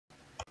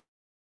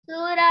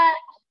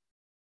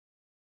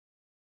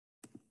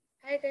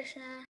Hare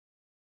Krishna.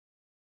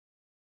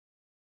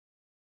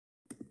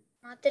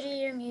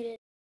 Mataji, you're muted.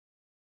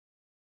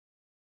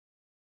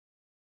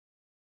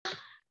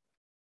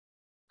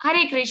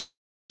 Hare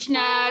Krishna,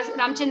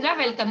 Ramchandra,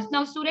 welcome.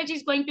 Now Suraj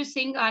is going to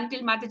sing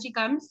until Mataji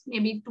comes,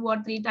 maybe 2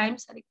 or 3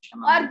 times. Hare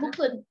Krishna. Or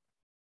Mukund.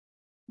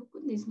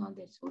 Mukund is not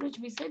there. Suraj,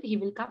 we said he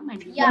will come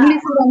and Yeah.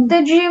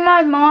 Mataji,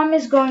 my mom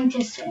is going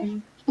to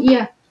sing.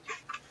 Yeah.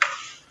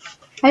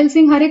 I'll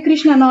sing Hare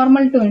Krishna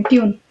normal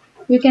tune.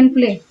 You can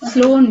play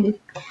slow only.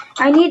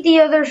 I need the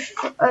other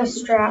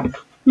strap.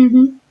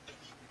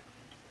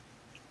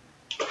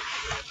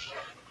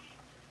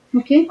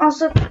 Okay.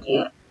 Also,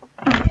 yeah.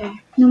 Okay.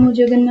 Namo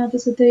Jagannatha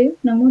Sutayo,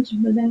 Namo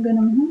Jibadanga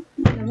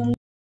Namaha.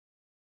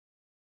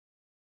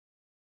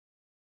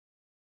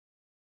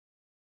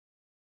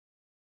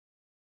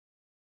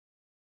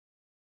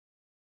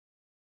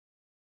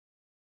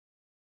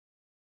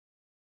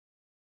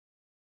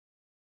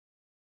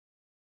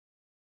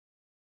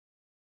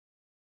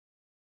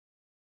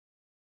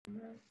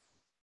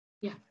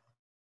 Yeah.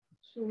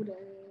 Suraj.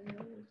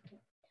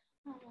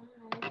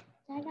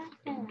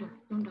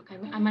 Don't talk.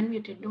 I'm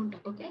unmuted. Don't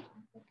talk, okay?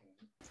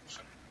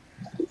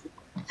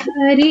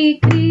 Hare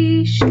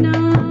Krishna,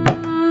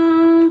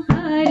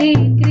 Hare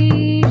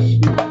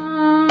Krishna,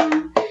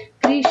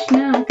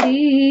 Krishna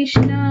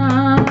Krishna,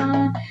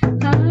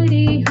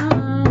 Hare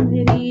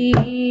Hare,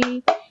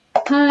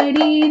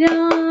 Hare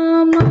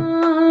Rama,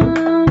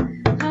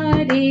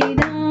 Hare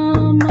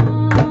Rama,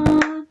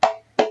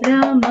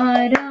 Rama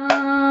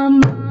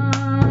Rama,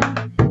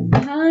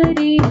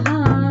 Hare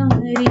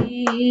Hare,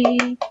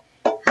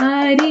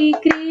 Hare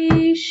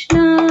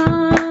Krishna,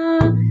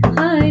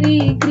 Hare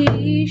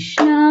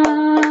Krishna,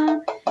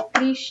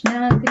 Krishna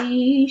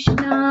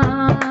Krishna,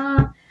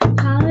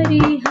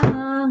 Hare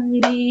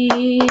Hare,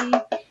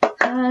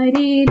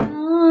 Hare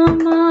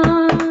Rama,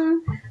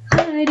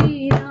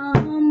 Hare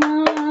Rama,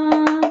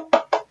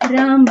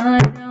 Rama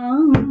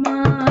Rama,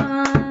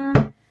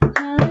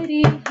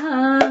 Hare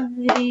Hare,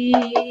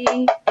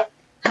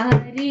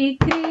 Hare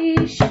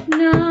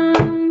Krishna,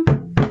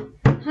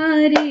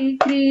 Hare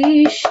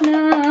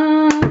Krishna,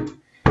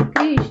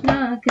 Krishna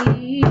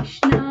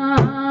Krishna,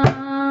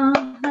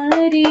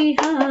 Hare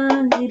Hare,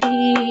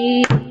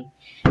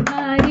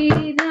 Hare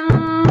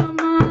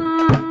Rama,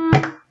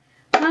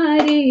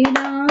 Hare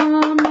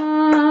Rama,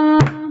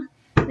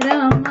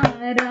 Rama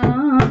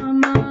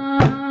Rama,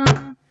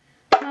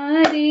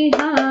 Hare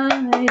Hare,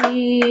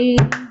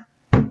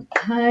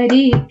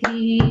 Hare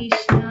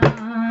Krishna,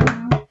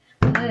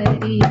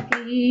 Hare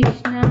Krishna, Krishna Krishna, Hare Hare, Hare Rama, Hare Rama,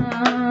 Rama Rama, Hare Hare,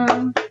 Hare Krishna,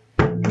 Hare Krishna,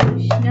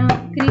 Krishna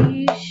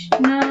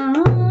Krishna,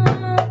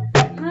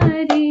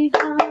 Hare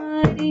Hare,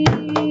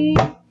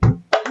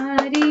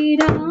 Hare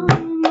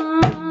Rama,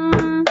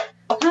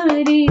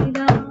 Hare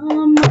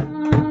Rama,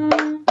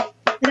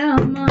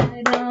 Rama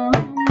Rama,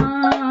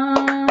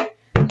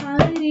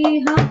 Hare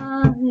Hare,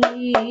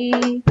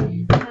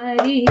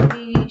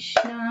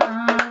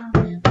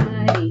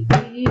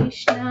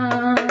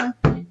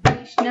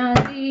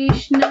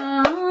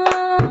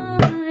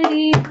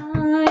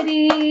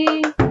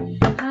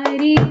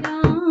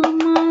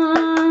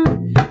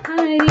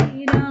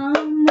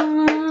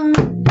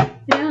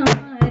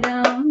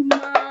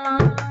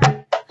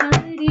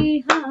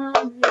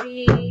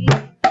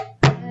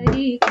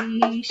 Hare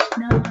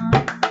Krishna,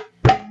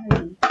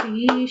 Hare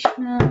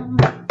Krishna,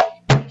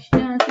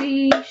 Krishna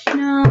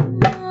Krishna,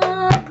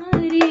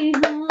 Hare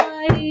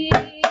Hare,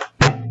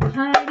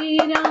 Hare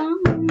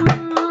Rama,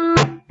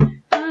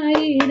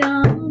 Hare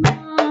Rama,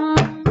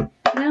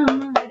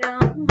 Rama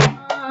Rama,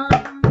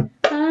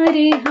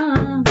 Hare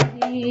Hare,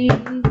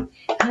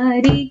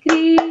 Hare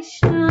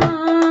Krishna,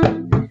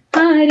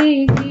 Hare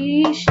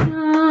Krishna,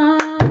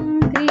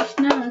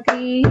 Krishna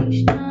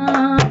Krishna,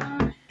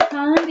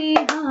 Hare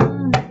Hare,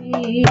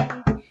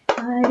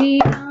 Hare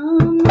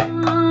Rama,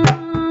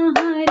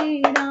 Hare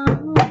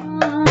Rama,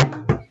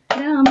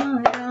 Rama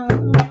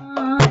Rama,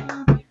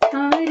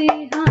 Hare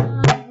Hare.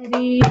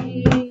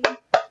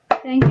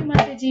 Thank you,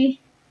 Mataji.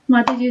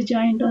 Mataji is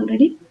joined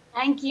already.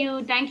 Thank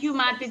you,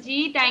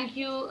 Mataji. Thank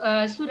you,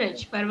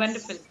 Suraj, for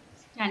wonderful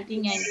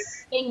chanting and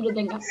playing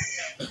mridanga.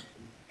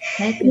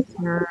 Hare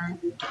Krishna.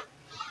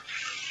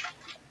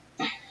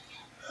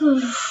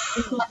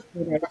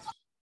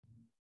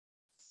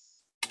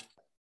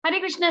 Hare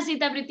Krishna,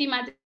 Sita Priti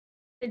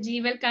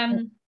Mataji,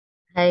 welcome.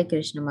 Hare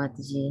Krishna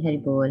Mataji, Hari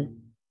Bol.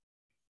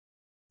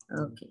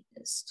 Okay,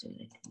 just let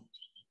me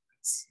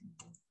see.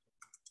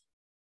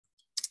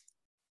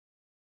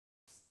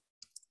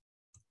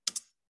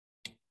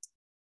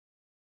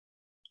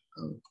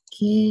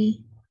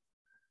 Okay.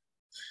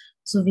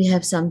 So we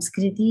have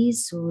Samskriti,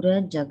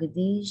 Suraj,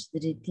 Jagadish,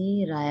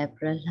 Dhriti, Raya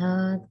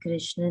Prahlad,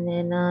 Krishna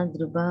Nena,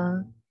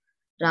 Dhruva,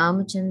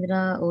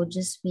 Ramchandra,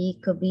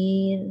 Ojasvi,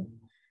 Kabir,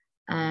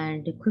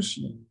 and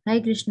Khushi. Hi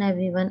Krishna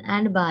everyone,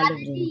 and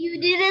Balavrinda. You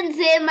didn't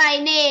say my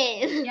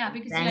name. Yeah,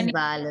 because And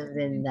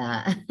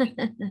Balavrinda.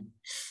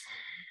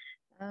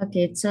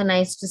 Okay, it's so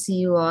nice to see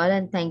you all,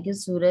 and thank you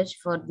Suraj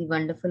for the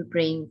wonderful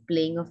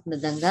playing of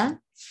Mridanga.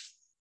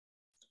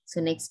 So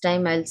next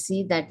time I'll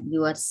see that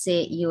you are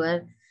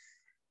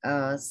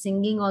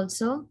singing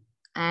also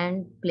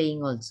and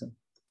playing also.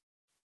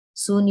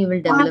 Soon you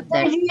will develop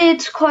that.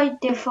 It's quite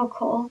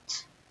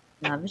difficult.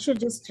 Yeah, we should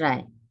just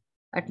try.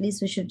 At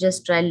least we should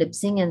just try lip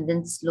sync and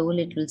then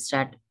slowly it will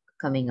start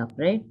coming up,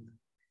 right?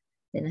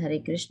 Then Hare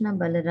Krishna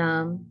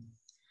Balaram.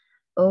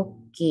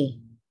 Okay.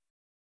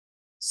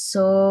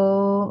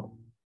 So,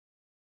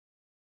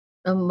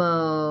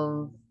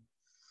 Vinita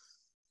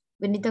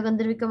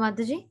Gandharvika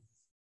Mataji.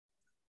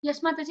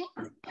 Yes, Mataji.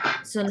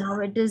 So now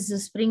it is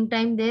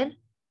springtime there,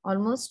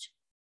 almost.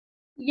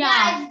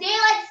 Yeah, it's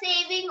daylight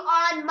saving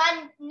on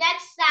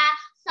next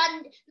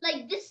Sunday,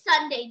 like this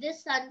Sunday.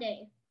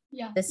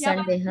 Yeah. This Yeah,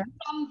 Sunday, but huh?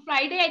 from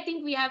Friday, I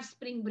think we have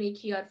spring break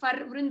here. For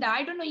Vrinda,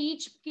 I don't know,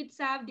 each kids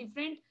have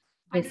different.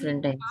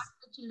 Different I don't know, times. ask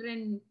the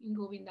children in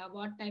Govinda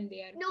what time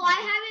they are. No, I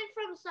have it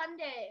from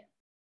Sunday.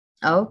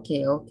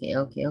 Okay.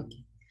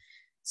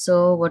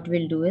 So what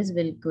we'll do is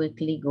we'll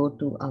quickly go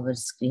to our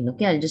screen.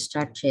 Okay, I'll just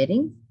start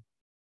sharing.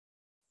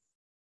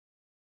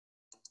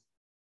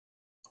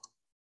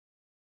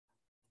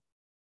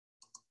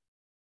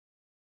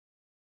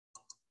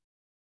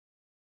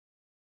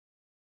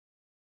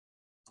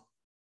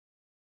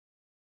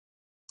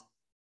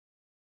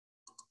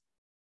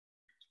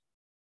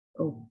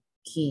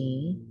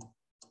 Okay.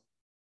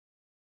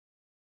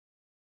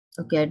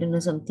 Okay, I don't know,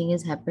 something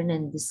has happened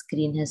and the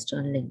screen has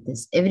turned like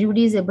this.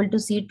 Everybody is able to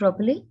see it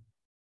properly?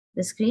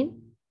 The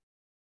screen?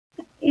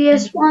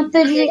 Yes,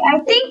 Mataji. I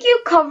think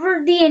you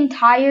covered the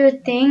entire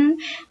thing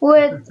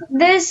with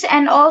this,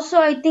 and also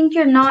I think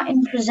you're not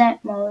in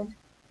present mode.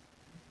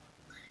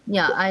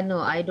 Yeah, I know.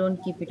 I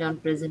don't keep it on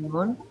present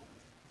mode.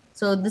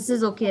 So this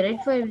is okay, right,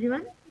 for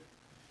everyone?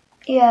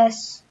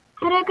 Yes.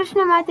 Hare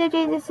Krishna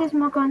Mataji, this is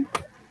Mukund.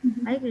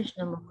 Hi,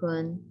 Krishna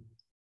Mukund.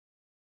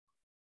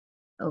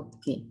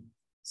 Okay.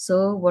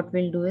 So what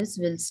we'll do is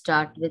we'll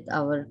start with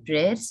our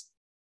prayers.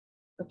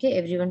 Okay,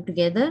 everyone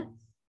together.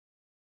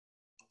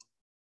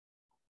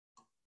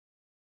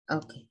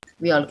 Okay,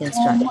 we all can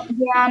start.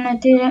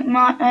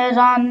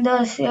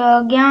 ज्ञानतिरन्धस्य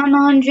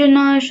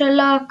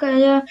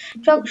ज्ञानाञ्जनशलाकय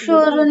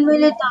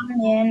चक्षुरुन्मिलितं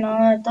येन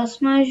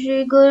तस्मै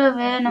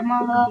श्रीगुरवे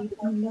नमः।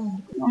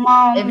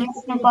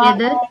 Everyone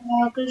together.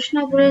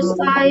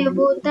 कृष्णपृष्ठाय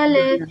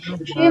भूतले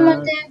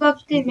श्रीमते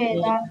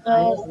भक्तिवेदान्त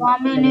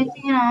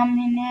स्वामिनिति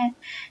नामिने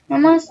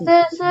नमस्ते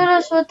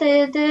सरस्वते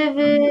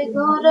देवे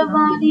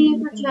गौरवाणी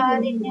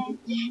प्रचारिणे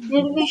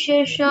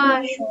निर्विशेष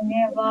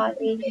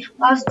शून्यवादी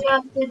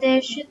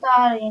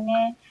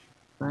पाश्चात्यदेशतारिणे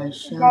जय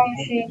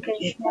श्री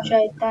कृष्ण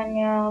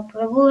चैतन्य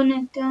प्रभु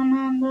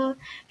नित्यानंद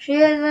श्री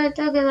अद्वैत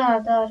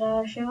गदाधर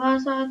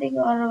शिवासादि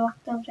गौर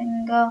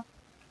भक्तवृंद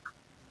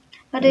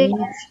हरे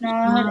Krishna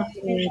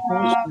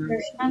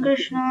Krishna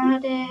Krishna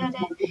Hare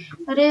Hare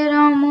Hare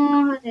Ram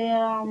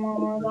Ram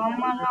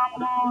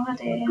Ram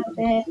Hare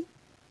Hare.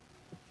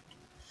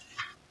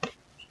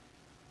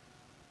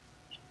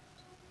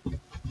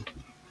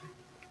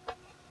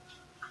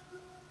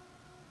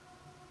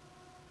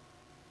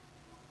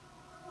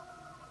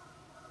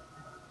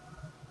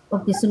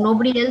 Okay, so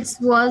nobody else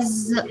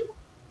was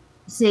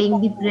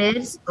saying the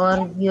prayers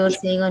or you're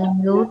saying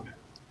on mute?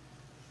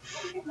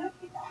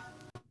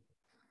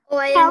 Oh,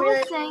 I didn't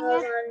realize I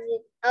was on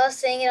mute. I was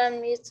saying it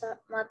on mute,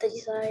 Mataji,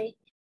 sorry.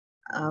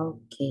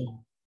 Okay.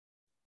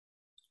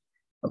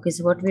 Okay,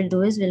 so what we'll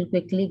do is we'll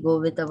quickly go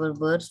with our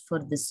verse for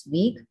this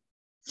week.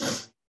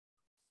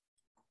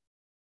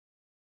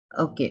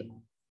 Okay.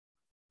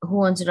 Who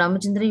wants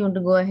Ramachandra? You want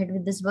to go ahead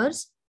with this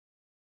verse?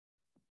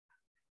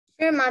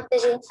 Sure,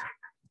 Mataji.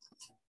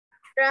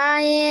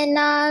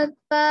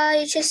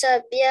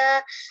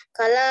 Prayenalpayushabhya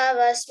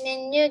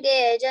kalavasmin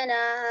yuge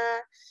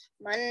janaha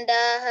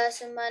mandaha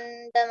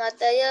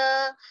sumandamataya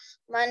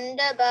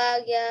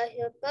mandabhagya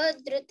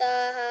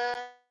hyupadrutaha.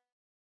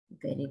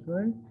 Very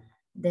good.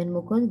 Then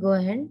Mukund, go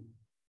ahead.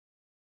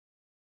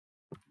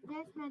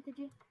 Yes,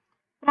 Mataji.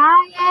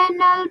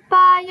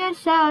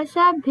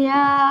 प्रायेणल्पायशसभ्य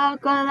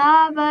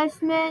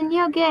कलावस्मिन्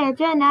युगे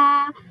जना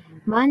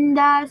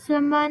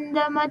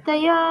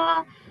मन्दासमन्दमतयो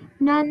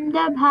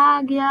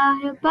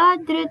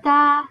नन्दभाग्याह्युपद्रुता.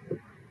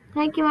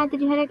 Thank you,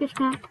 Mataji. Hare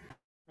Krishna.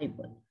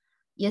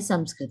 Yes,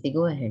 Samskriti,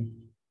 go ahead.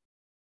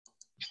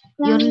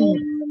 You're in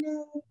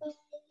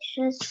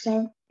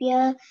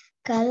Prayenalpayushabhya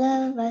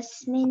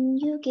kalavasmin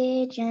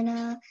yuge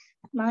jana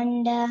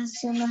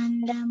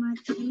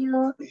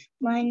mandasumandamatayo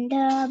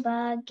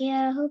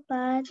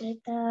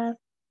mandabhagyahupadrita.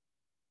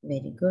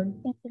 very good.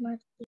 Thank you,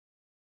 Mataji.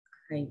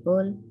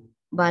 Haribol.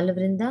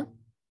 Balavrinda.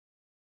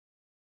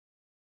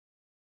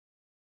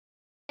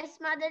 Yes,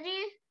 Mataji.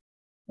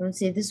 You want to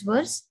say this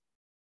verse?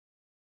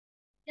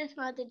 Yes,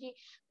 Mataji.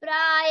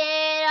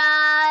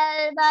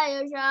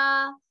 प्रायेणाल्पयुषा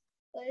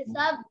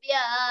सभ्य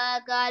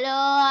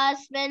कलो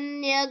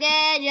अस्मिन् युगे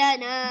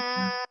जना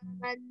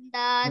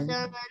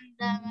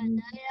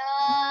मन्दासमन्दमतयो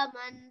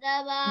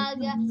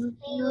मन्दभाग्य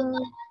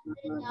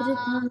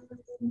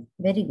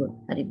Very good.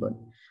 Haribol.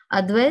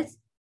 Advait.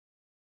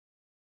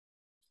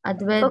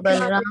 Advait, Okay,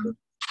 Balram.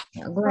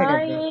 Yeah, go ahead, Advait.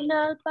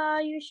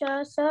 प्रायेणाल्पायुषा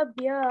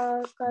सभ्या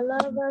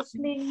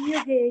कलवस्मिन्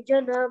युगे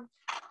जनम्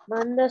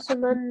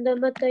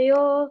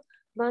मन्दसमन्दमतयो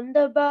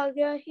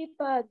Mandabhagya hi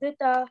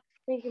padrita.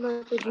 Thank you,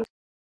 Mataji.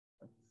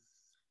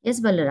 Yes,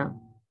 Balaram.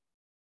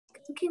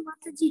 Okay,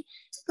 Mataji.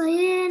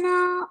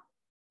 Payena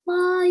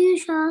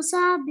Payusha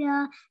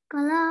Sabya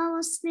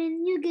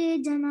Kalavasmin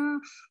Yuge Jana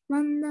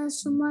Manda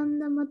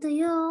Sumanda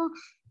Matayo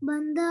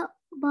Banda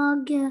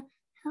Bhagya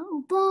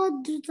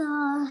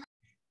Upadrita.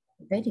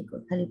 Very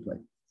good. Haripur.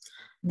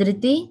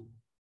 Dhriti.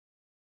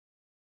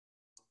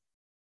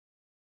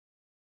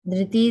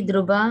 Dhriti,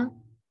 Dhruba.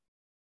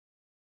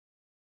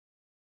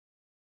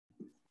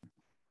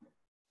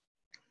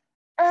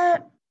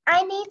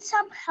 I need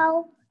some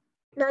help.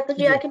 Mataji,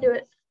 Yeah. I can do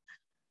it.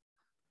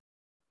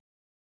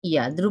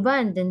 Yeah, Dhruba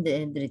and then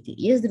Dhriti.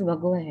 Yes, Dhruba,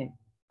 go ahead.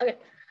 Okay.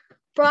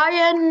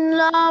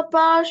 Prayana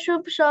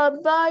Pashub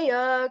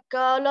Shabhaya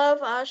Kalav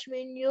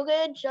Ashmin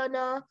Yuge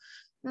Jana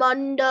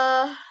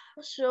Manda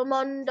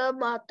Sumanda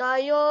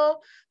Matayo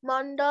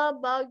Manda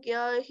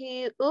Bhagya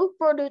hi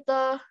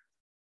Upadrita.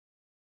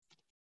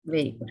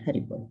 Very good,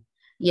 Haripur.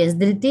 Yes,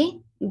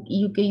 Dhriti,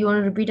 you want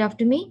to repeat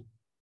after me?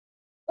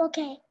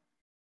 Okay.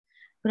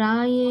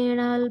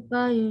 Prayena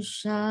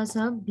alpayusha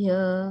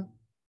sabhya.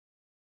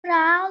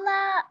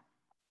 Prayena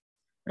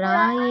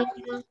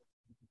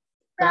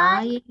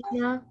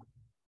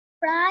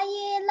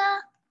Prayela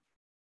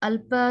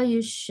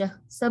alpayusha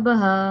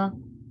sabha.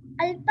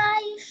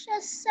 Alpayusha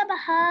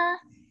Sabaha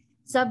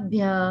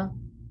Sabhya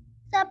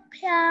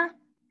Sabhya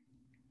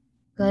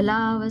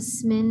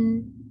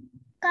kalavasmin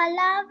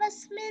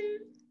Kalavasmin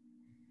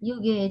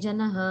yuge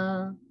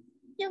janaha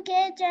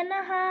Yuge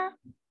Janaha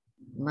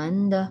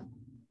manda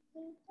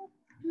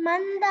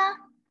Manda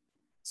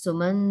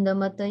sumanda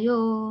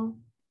matayo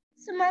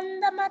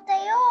Sumanda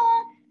Matayo.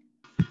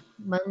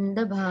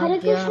 manda Hare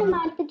Krishna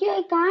bhagya. Mataji,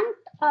 I can't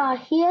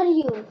hear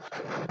you.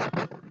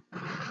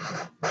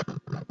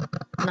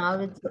 Now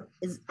it's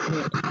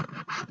wait.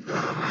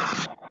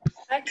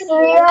 I can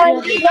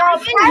Yeah, hear you. yeah,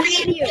 press,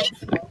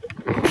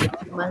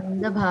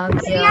 Manda yeah,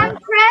 bhagya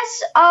press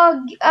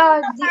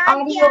the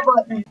audio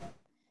button.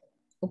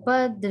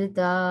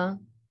 upadrita.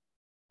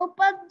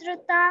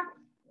 Upadruta.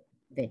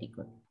 Very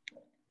good.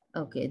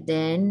 Okay,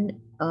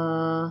 then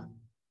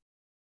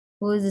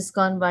who is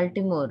ISKCON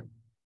Baltimore?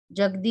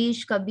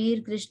 Jagdish,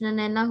 Kabir, Krishna,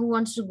 Naina. Who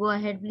wants to go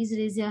ahead? Please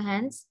raise your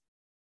hands.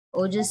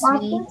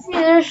 Ojasvi.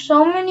 There's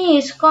so many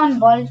ISKCON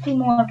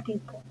Baltimore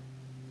people.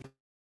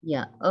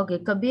 Yeah. Okay,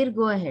 Kabir,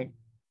 go ahead.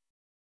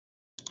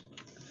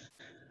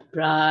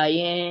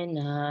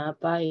 Prayena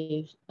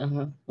Payus.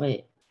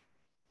 Wait.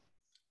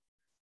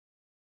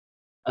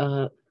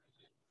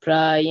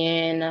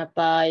 Prayena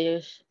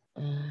Payus.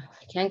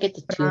 I can't get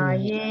the tune right.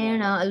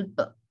 Prayena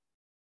alpa.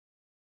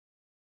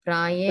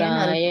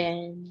 Prayena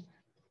alpa.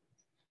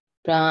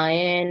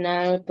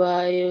 Prayena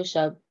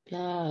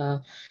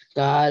Payusabhya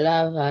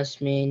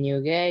Kalavasmin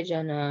Yuge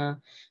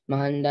Jana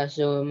Manda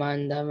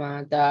Sumanda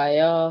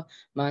Matayo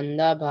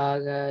Manda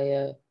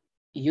Bhagaya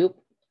Upadrita.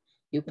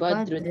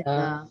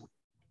 Upadrita.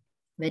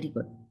 Very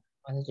good.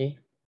 Mataji.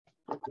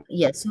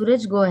 Yes,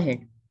 Suraj, go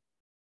ahead.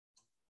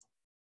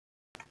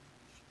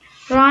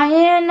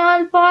 Prayena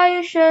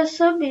Alpayusha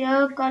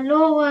Sabya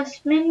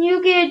Kalovasmin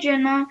Yuge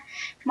Jana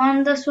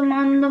Manda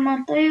Sumanda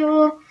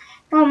Matayo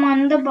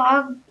Manda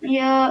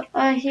Bhagya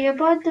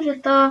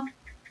Ahiyabhadrata.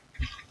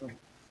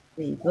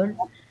 Very good.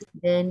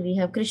 Then we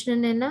have Krishna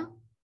Naina.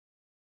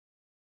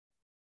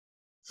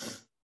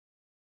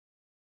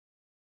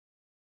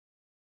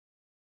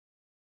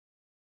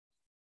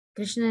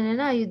 Krishna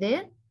Naina, are you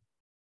there?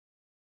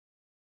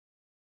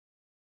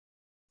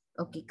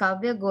 Okay,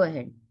 Kavya, go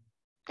ahead.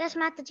 Yes,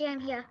 Mataji, I'm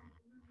here.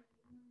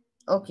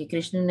 Okay,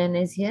 Krishna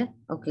Naina is here.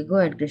 Okay, go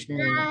ahead, Krishna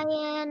Naina.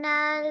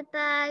 Prayena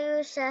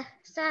Alpayusha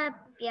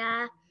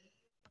Sabya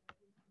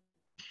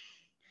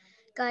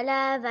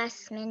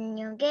Kalavasmin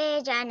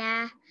Yuge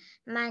Jana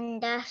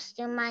Manda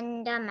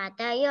Sumanda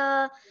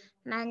Matayo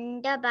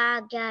Manda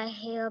Bhagya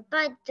hi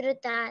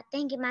Upadruta.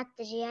 Thank you,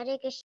 Mataji. Hare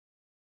Krishna.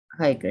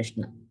 Hi,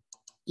 Krishna.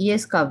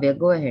 Yes, Kavya,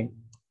 go ahead.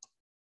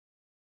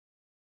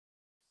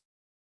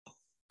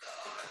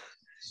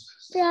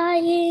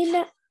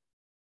 Prayena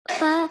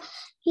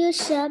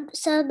Payusha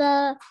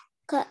Sabha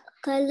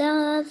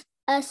Kalav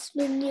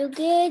Asmin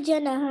Yuge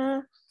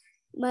Janaha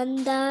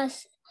Manda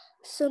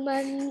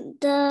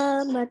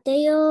Sumanda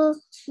Matayo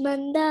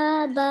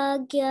Manda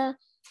Bhagya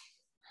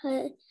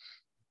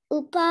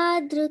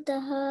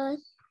Upadrutaha.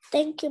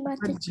 Thank you,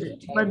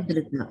 Mataji.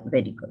 Upadrita.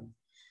 Very good.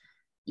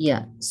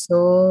 Yeah,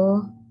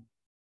 so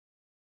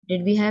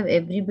did we have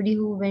everybody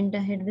who went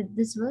ahead with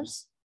this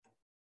verse?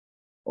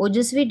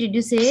 Ojasvi, did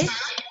you say it?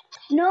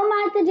 No,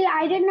 Mataji,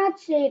 I did not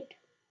say it.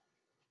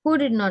 Who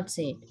did not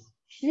say it?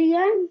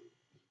 Shriyan,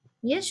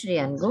 Yes,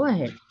 Shriyan, go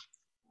ahead.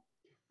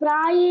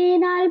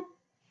 Prayenal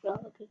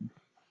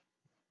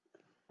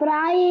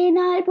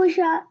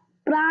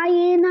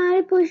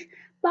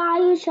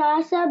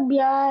Payusha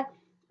Sabya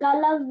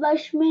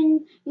Kalavashmin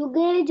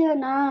Yuge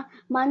Jana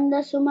Manda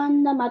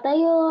Sumanda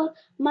Matayo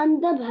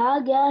Manda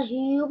Bhagya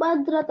hi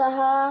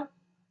Upadrataha.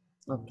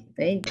 Okay,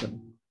 very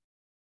good.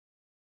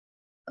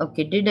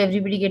 Okay, did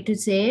everybody get to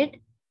say it?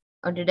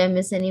 Or did I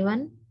miss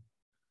anyone?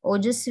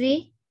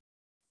 Ojasvi?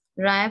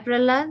 Raya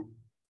Prahlad?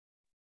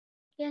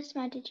 Yes,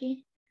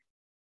 Mataji.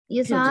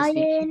 Yes, so just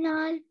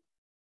read.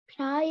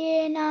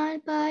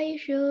 Prayenal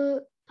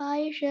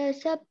Payusha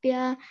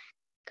Sabya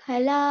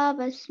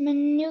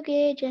Kalavasmin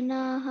Yuge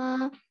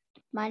Janaha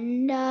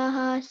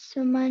Mandaha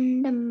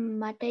Sumandam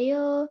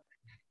Matayo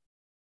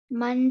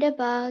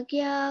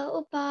Mandabhagya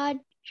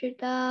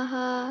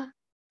Upadritaha.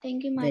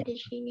 Thank you, Very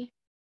Mataji.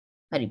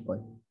 Haripol.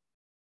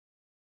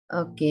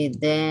 Okay,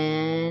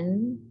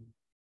 then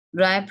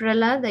Raya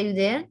Prahlad, are you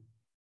there?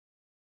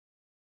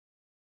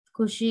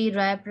 Kushi,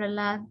 Raya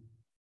Prahlad.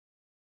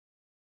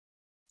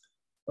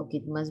 Okay,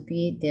 it must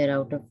be they're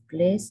out of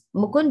place.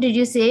 Mukund, did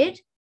you say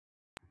it?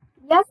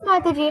 Yes,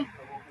 Mataji.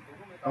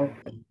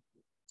 Okay.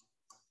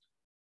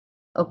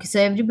 Okay, so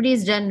everybody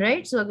is done,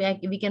 right? So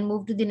we can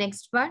move to the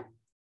next part.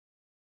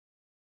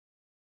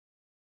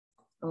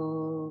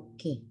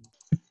 Okay.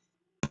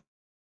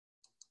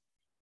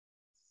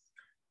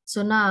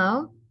 So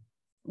now,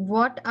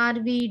 what are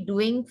we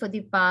doing for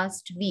the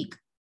past week?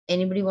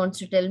 Anybody wants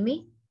to tell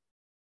me?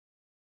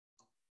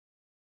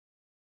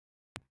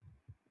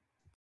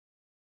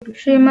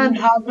 Srimad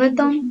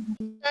Bhagavatam.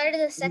 Started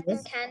the second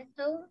Yes.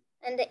 canto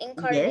and the Yes,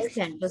 incarnation.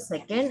 canto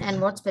second.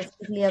 And what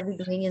specifically are we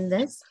doing in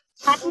this?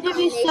 Mataji,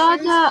 we saw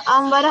the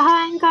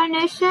Varaha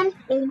incarnation.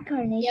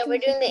 Yeah, we're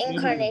doing the Very good.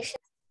 incarnation.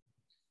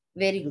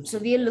 Very good. So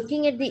we are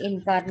looking at the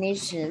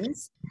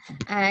incarnations,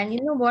 and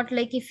you know what,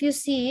 like if you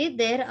see,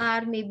 there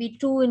are maybe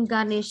 2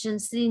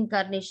 incarnations, 3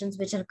 incarnations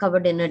which are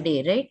covered in a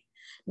day, right?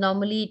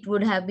 Normally it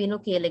would have been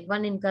okay, like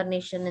 1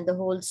 incarnation in the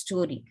whole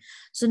story.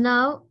 So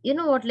now, you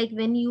know what, like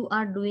when you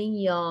are doing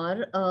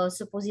your,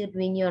 suppose you're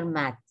doing your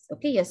maths,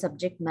 okay, your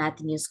subject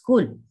math in your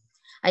school.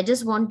 I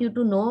just want you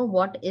to know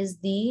what is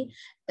the,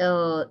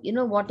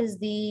 what is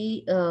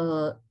the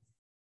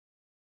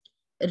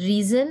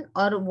reason,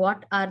 or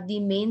what are the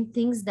main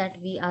things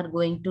that we are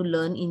going to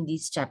learn in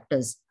these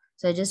chapters.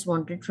 So I just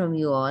wanted from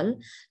you all.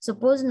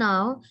 Suppose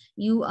now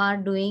you are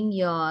doing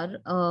your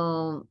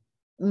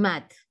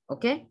math,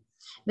 okay?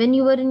 When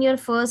you were in your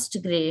first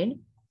grade,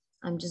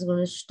 I'm just going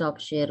to stop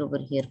share over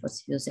here for a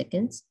few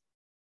seconds.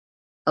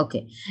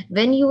 Okay.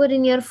 When you were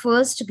in your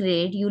first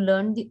grade, you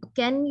learned the,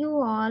 can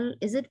you all,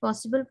 is it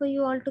possible for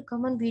you all to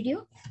come on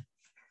video?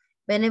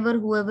 Whenever,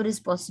 whoever is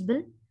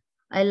possible.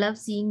 I love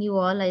seeing you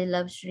all. I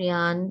love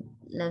Shriyan,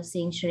 love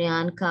seeing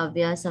Shriyan,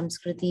 Kavya,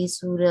 Samskriti,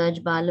 Suraj,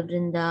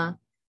 Balavrinda.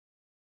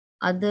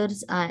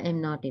 Others I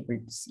am not able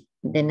to see.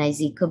 Then I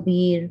see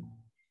Kabir,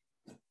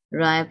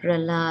 Rai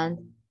Prahlad.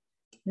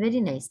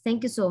 Very nice.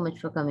 Thank you so much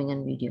for coming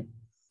on video.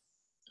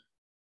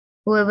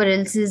 Whoever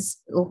else is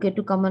okay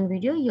to come on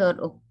video,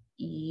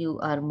 you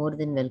are more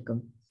than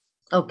welcome.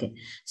 Okay.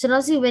 So now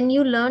see, when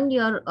you learned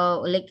your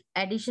like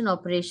addition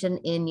operation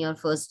in your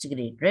first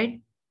grade,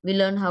 right? We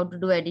learn how to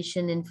do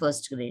addition in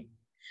first grade.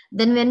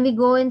 Then when we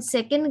go in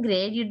second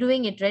grade, you're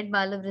doing it, right,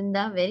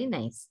 Balavrinda? Very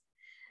nice.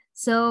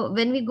 So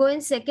when we go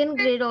in second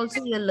grade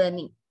also, you're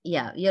learning.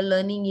 Yeah, you're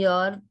learning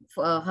your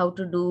how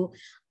to do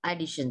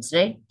additions,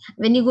 right?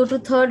 When you go to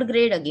third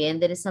grade again,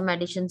 there is some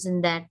additions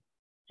in that,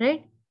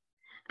 right?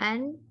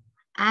 And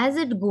as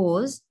it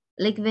goes,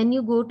 like when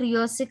you go to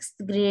your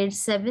 6th grade,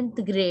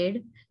 7th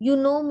grade, you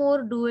no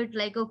more do it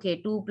like,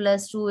 okay, 2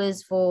 plus 2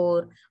 is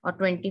 4 or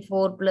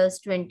 24 plus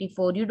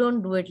 24. You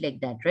don't do it like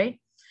that, right?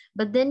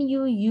 But then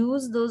you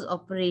use those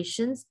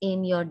operations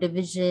in your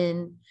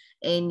division,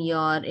 in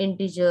your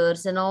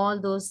integers and all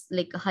those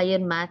like higher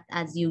math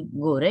as you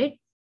go, right?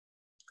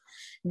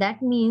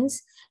 That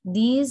means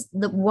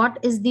what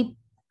is the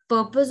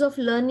purpose of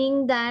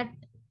learning that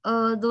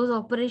those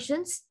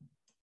operations?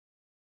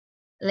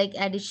 Like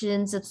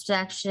addition,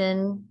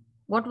 subtraction,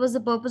 what was the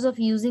purpose of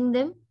using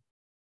them?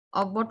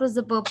 Or what was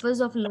the purpose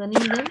of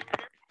learning them?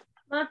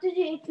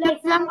 Mataji, it's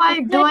Use them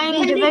while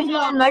doing division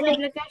and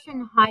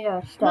multiplication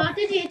higher stuff.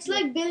 Mataji, it's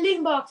like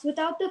building blocks.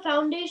 Without the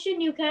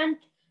foundation, you can't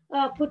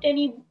put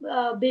any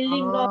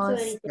building blocks or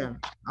anything.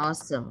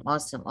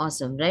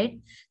 Awesome, right?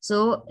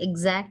 So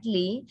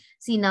exactly,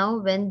 see now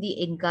when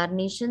the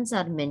incarnations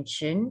are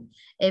mentioned,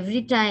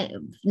 every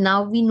time,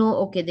 now we know,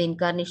 okay, the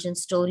incarnation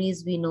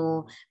stories, we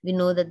know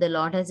that the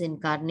Lord has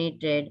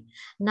incarnated.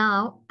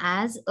 Now,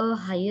 as a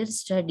higher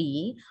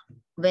study,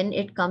 when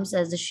it comes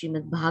as the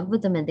Srimad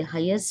Bhagavatam and the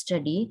higher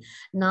study,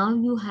 now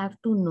you have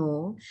to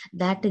know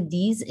that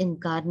these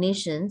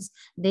incarnations,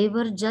 they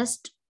were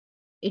just,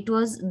 it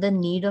was the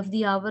need of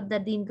the hour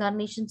that the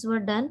incarnations were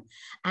done.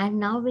 And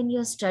now when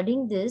you're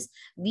studying this,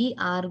 we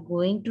are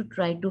going to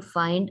try to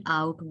find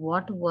out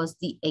what was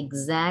the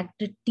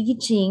exact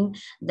teaching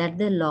that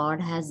the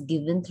Lord has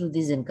given through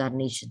these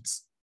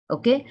incarnations.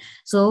 Okay,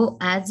 so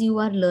as you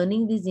are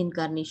learning these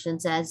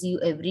incarnations, as you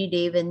every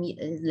day when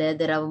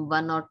there are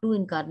 1 or 2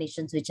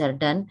 incarnations which are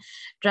done,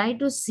 try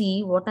to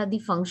see what are the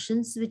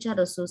functions which are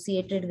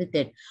associated with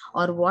it,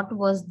 or what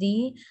was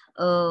the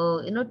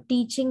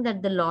teaching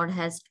that the Lord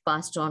has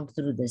passed on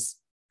through this.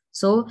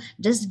 So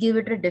just give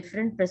it a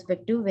different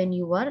perspective when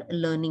you are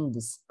learning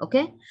this.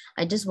 Okay,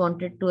 I just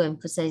wanted to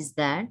emphasize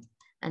that,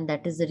 and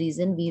that is the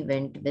reason we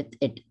went with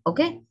it.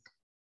 Okay,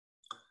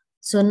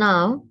 so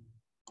now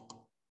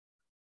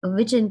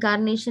Which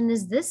incarnation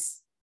is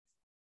this?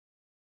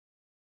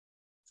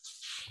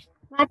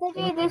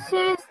 Mataji, this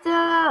is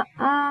the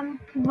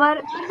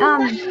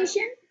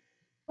Incarnation?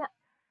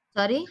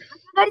 Sorry?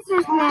 what is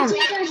his name?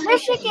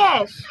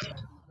 Rishikesh.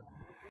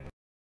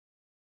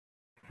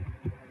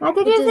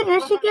 Mataji, Which is is it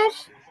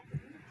Rishikesh?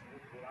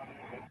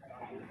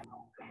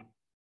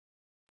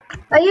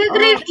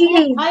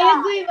 Hayagriva.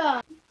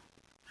 Hayagriva.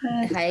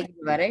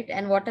 Hayagriva, right?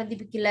 And what are the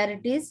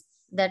peculiarities?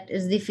 That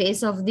is the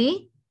face of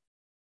the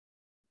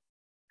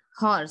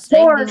horse, right?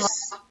 The horse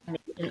Horse.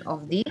 incarnation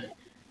of the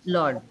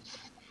Lord.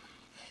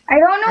 I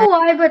don't know And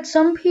why, but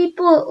some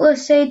people will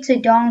say it's a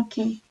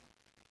donkey.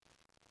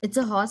 it's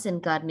a horse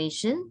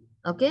incarnation,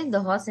 okay?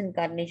 The horse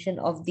incarnation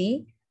of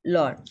the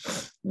Lord.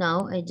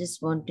 Now, I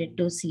just wanted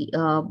to see.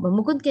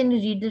 Mukund, can you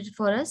read it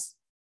for us?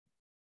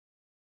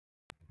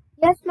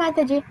 Yes,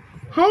 Mataji.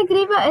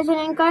 Hayagriva is an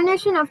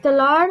incarnation of the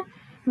Lord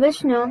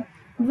Vishnu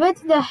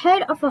with the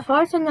head of a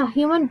horse and a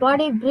human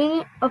body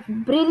of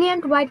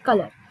brilliant white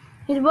color.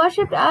 He is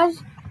worshipped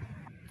as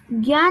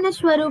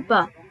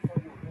Jnana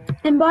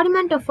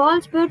embodiment of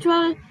all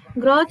spiritual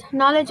growth,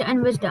 knowledge,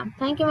 and wisdom.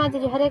 Thank you,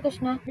 Mataji. Hare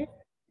Krishna.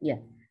 Yeah.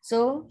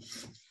 So,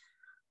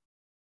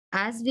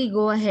 as we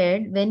go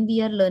ahead, when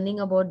we are learning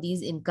about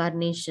these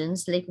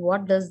incarnations, like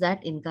what does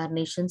that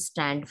incarnation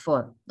stand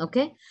for?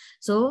 Okay.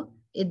 So,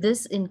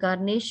 this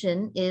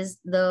incarnation is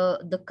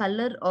the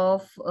color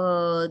of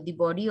the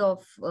body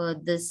of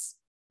this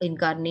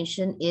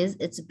incarnation is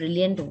its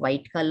brilliant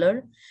white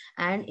color,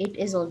 and it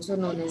is also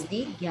known as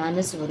the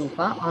Jnana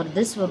Swarupa, or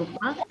this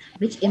Swarupa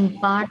which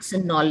imparts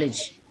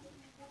knowledge.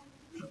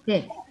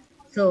 Okay.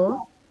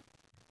 So,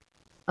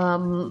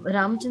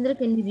 Ramchandra,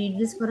 can you read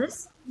this for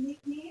us?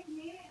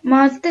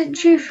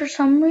 Mataji, for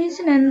some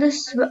reason in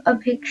this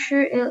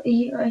picture,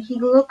 he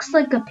looks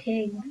like a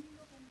pig.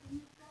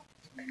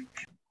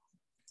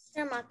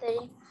 Sure,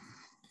 Mataji.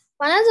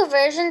 One of the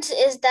versions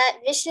is that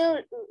Vishnu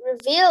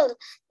revealed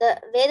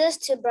the Vedas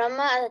to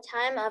Brahma at the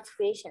time of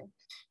creation.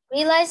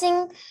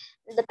 Realizing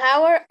the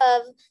power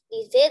of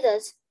these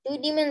Vedas, two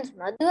demons,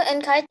 Madhu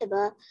and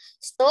Kaitaba,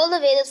 stole the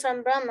Vedas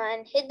from Brahma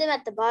and hid them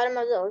at the bottom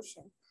of the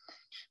ocean.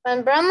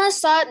 When Brahma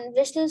sought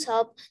Vishnu's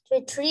help to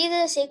retrieve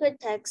the sacred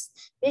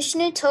texts,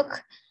 Vishnu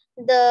took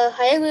the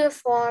Hayagriva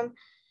form,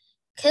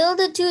 killed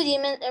the two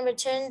demons, and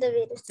returned the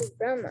Vedas to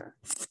Brahma.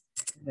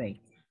 Right.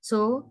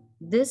 So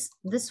this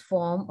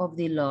form of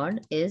the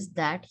Lord is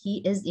that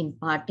he is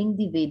imparting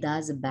the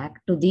Vedas back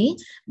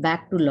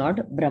to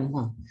Lord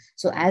Brahma.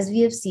 So as we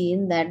have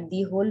seen that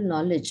the whole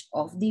knowledge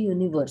of the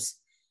universe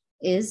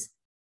is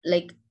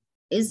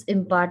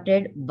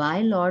imparted by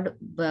Lord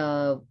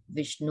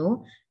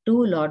Vishnu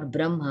to Lord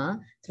Brahma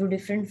through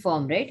different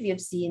form, right? We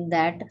have seen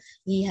that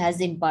he has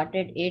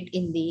imparted it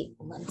in the,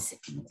 one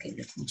second, okay,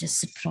 let me just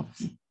sit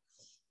properly.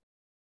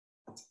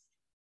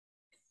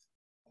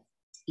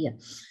 Yeah.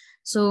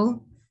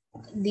 So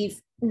the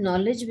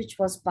knowledge which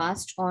was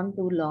passed on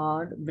to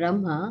Lord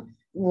Brahma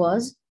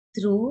was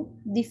through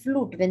the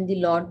flute, when the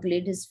Lord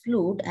played his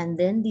flute, and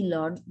then the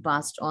Lord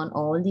passed on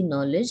all the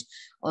knowledge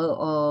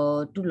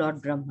to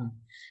Lord Brahma.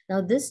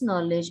 Now, this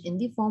knowledge in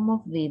the form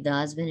of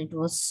Vedas, when it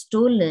was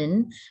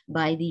stolen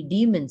by the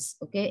demons,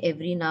 okay,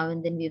 every now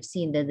and then we have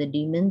seen that the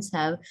demons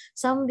have,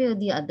 some way or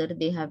the other,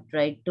 they have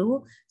tried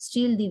to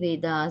steal the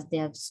Vedas, they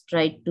have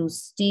tried to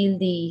steal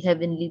the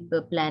heavenly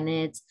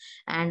planets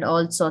and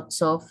all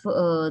sorts of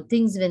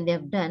things. When they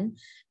have done,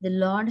 the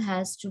Lord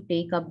has to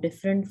take up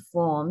different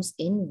forms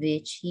in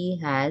which he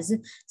has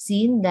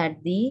seen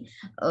that the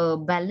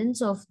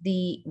balance of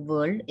the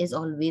world is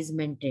always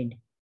maintained.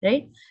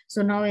 Right.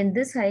 So now in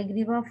this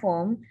Hayagriva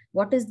form,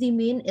 what is the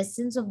main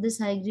essence of this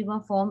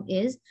Hayagriva form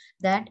is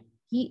that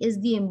he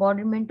is the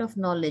embodiment of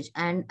knowledge.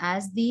 And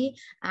as the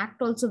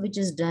act also which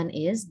is done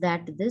is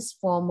that this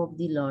form of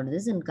the Lord,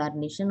 this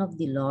incarnation of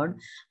the Lord,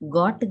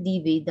 got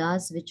the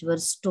Vedas which were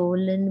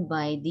stolen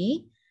by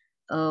the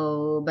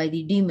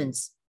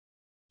demons,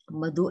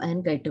 Madhu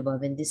and Kaitava.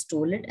 When they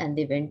stole it and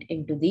they went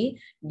into the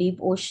deep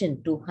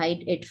ocean to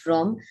hide it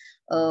from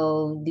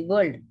the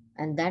world.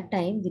 And that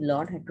time the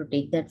Lord had to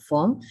take that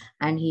form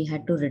and he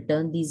had to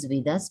return these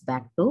Vedas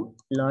back to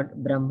Lord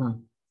Brahma.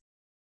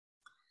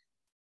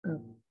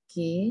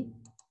 Okay.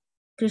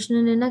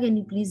 Krishna Nena, can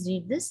you please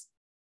read this?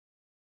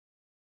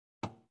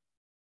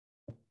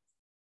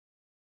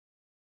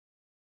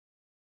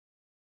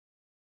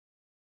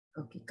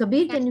 Okay.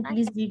 Kabir, Yes, can you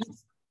please read it?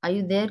 Are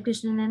you there,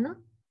 Krishna Nena?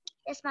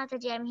 Yes,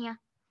 Mataji, I'm here.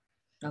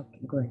 Okay,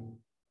 go ahead.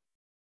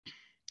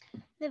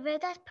 The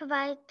Vedas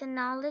provide the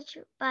knowledge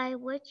by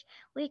which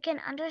we can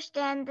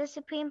understand the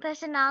Supreme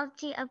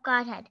Personality of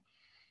Godhead.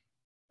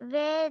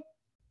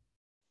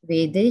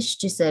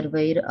 Vedeshcha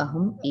sarvair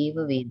aham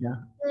eva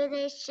veda.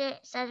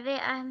 Vedeshcha sarvair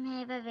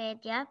aham eva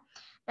vedya.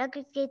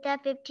 Bhagavad Gita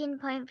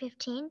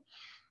 15.15.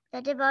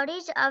 The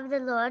devotees of the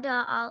Lord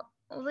are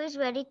always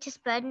ready to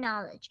spread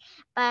knowledge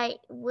by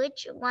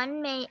which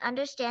one may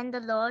understand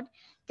the Lord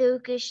through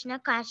Krishna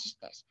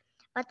consciousness.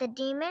 But the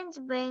demons,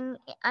 being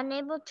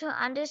unable to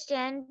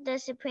understand the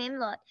Supreme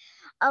Lord,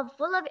 are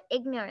full of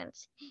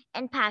ignorance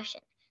and passion.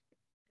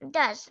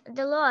 Thus,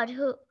 the Lord,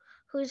 who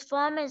whose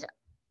form is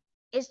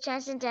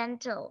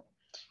transcendental,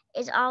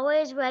 is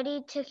always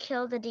ready to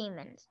kill the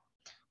demons.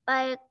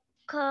 By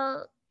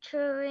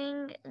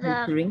culturing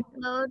Altering.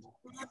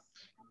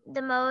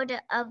 the mode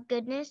of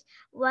goodness,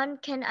 one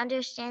can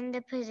understand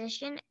the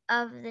position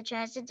of the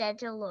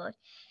transcendental Lord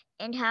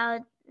and how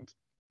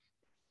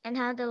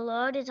the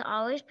Lord is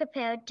always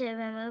prepared to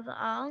remove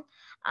all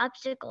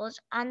obstacles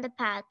on the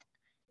path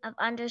of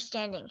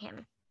understanding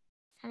Him.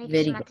 Hare Very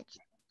Krishna good. Mataji.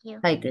 Thank you.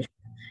 Hi, Krishna.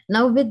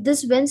 Now, with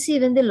this, when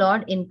the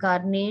Lord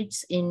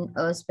incarnates in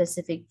a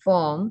specific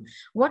form,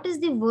 what is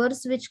the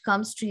verse which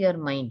comes to your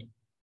mind?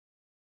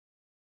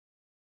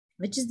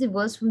 Which is the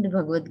verse from the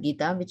Bhagavad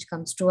Gita which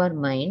comes to our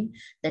mind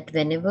that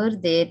whenever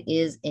there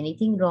is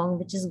anything wrong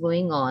which is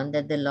going on,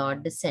 that the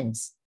Lord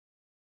descends?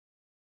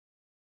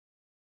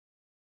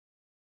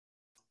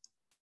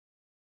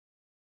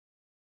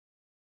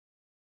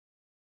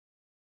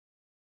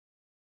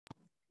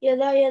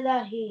 Yada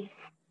yada hi.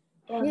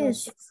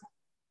 Yes.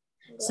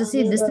 So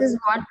see, this is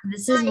what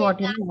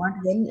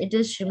when it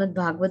is Srimad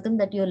Bhagavatam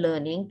that you're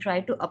learning,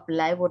 try to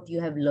apply what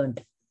you have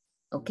learned.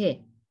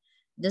 Okay.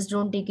 Just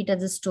don't take it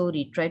as a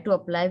story. Try to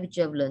apply which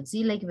you have learned.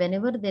 See, like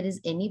whenever there is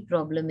any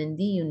problem in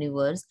the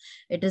universe,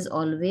 it is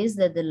always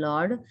that the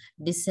Lord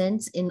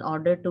descends in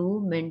order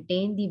to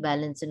maintain the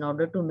balance, in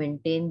order to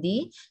maintain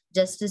the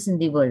justice in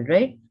the world,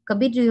 right?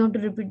 Kabir, do you want to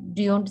repeat?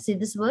 Do you want to say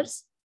this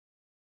verse?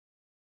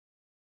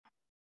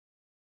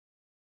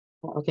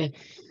 Okay.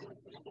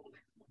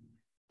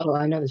 Oh,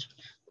 I know this.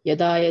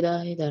 Yada yada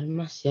hi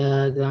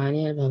dharmasya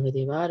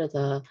glanirvavati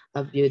bharata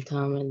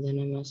abhyutham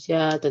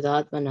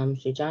tadatmanam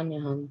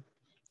srijanyaham.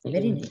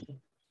 Very nice.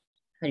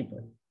 Very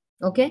good.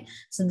 Okay,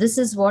 so this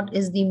is what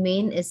is the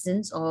main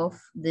essence of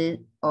the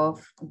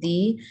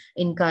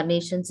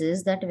incarnations,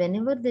 is that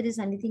whenever there is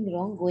anything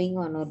wrong going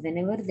on, or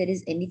whenever there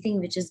is anything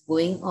which is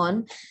going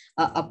on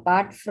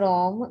apart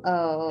from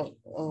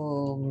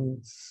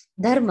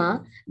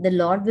dharma, the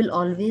Lord will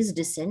always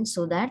descend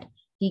so that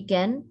he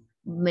can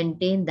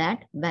maintain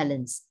that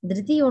balance.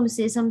 Dhriti, you want to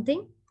say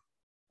something?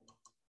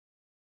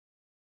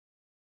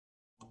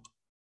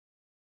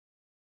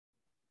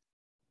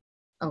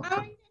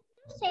 Okay.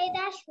 Say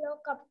that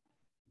shloka.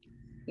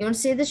 You want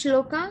to say the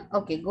shloka?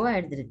 Okay, go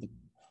ahead, Dhriti.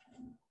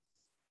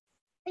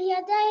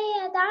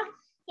 Yada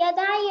yada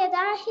hi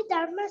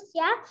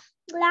dharmasya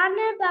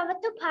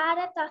glanirvavatu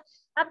bharata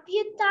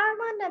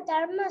abhyuttama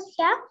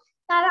dharmasya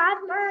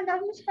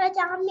tadatmanam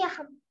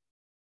srijanyaham.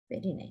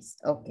 Very nice.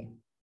 Okay.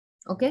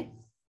 Okay.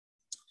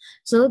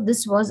 So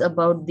this was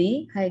about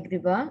the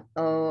Hayagriva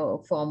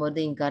form, or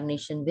the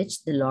incarnation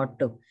which the Lord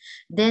took.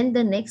 Then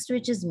the next,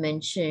 which is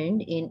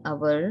mentioned in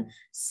our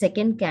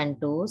second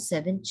canto,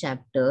 7th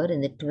chapter,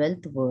 in the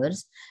 12th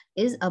verse,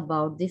 is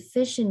about the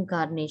fish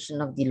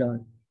incarnation of the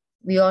Lord.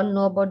 We all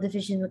know about the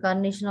fish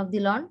incarnation of the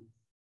Lord?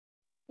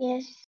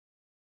 Yes.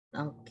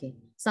 Okay.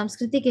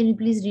 Samskriti, can you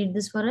please read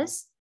this for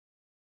us?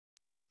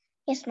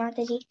 Yes,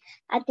 Mataji.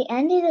 At the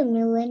end of the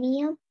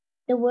millennium,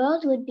 the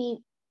world would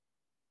be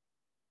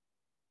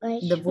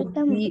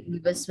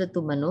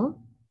Vivasvatumano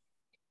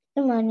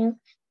Manu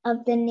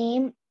of the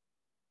name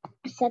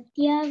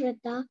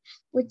Satyavrata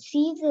would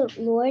see the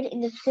Lord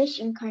in the fish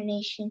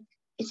incarnation.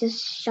 It's a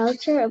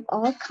shelter of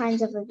all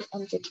kinds of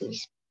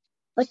entities.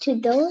 But to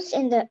those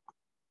in the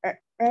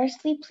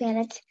earthly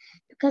planets,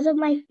 because of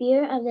my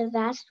fear of the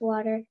vast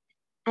water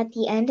at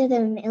the end of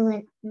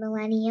the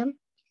millennium,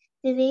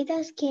 the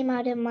Vedas came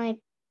out of my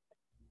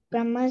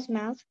Brahma's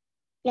mouth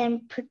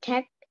and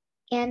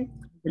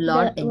the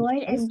Lord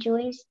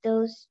enjoys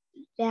those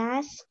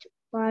vast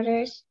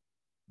waters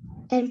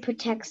and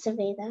protects the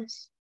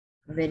Vedas.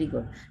 Very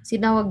good. See,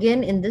 now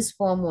again in this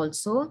form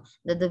also,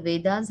 that the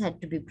Vedas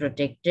had to be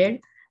protected.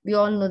 We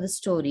all know the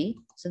story.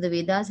 So the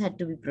Vedas had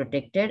to be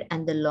protected,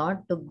 and the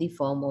Lord took the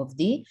form of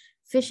the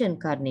fish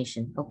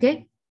incarnation.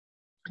 Okay.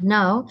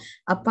 Now,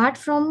 apart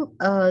from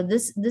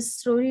this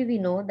story, we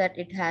know that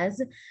it has.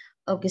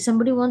 Okay,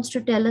 somebody wants to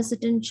tell us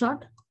it in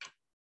short.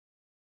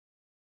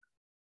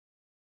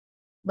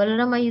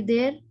 Balaram, are you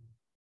there?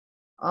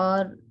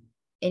 Or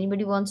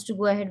anybody wants to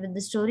go ahead with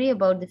the story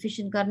about the fish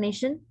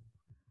incarnation?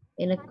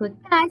 In a quick.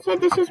 I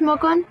said this is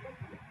Mukund.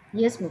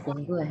 Yes,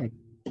 Mukund, go ahead.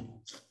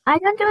 I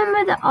don't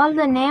remember all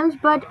the names,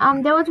 but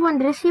there was one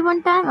Rishi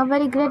one time, a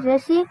very great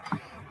Rishi,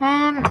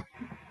 and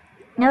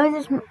there was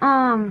this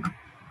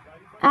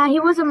he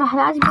was a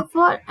Maharaj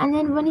before, and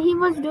then when he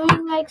was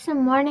doing like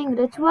some morning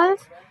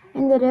rituals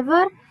in the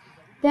river,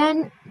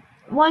 then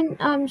one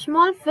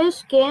small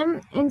fish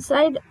came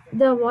inside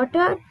the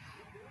water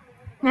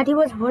that he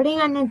was holding,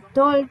 and it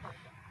told,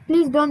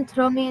 "Please don't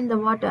throw me in the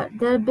water.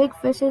 There are big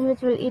fishes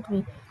which will eat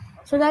me."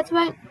 So that's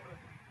why.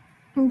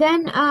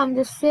 Then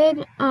the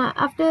said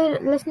after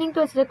listening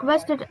to his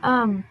request, it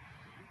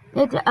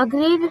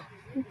agreed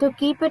to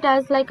keep it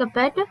as like a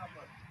pet,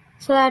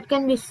 so that it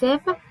can be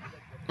safe.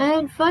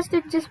 And first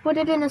it just put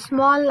it in a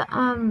small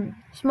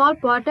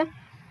pot,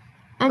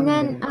 and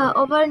then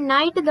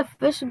overnight the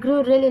fish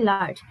grew really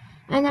large.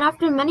 And then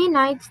after many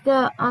nights,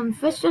 the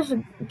fish just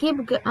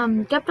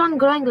kept on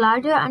growing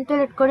larger until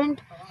it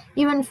couldn't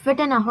even fit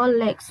in a whole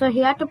lake, so he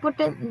had to put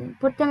them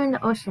in the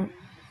ocean.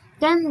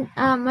 Then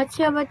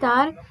Matsya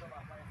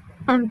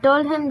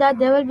told him that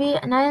there will be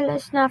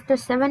annihilation after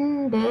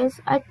 7 days.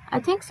 I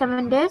think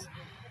 7 days,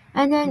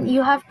 and then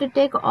you have to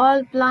take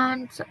all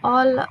plants,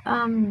 all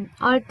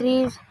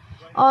trees,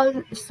 all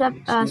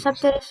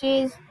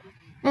saptarishis,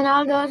 and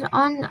all those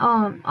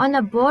on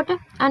a boat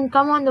and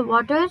come on the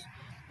waters,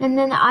 and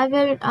then I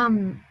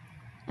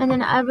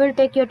will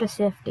take you to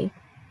safety.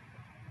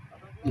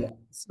 Yeah.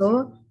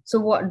 So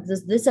what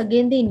this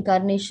again, the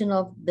incarnation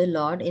of the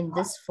Lord in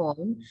this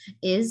form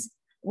is,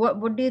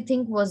 what do you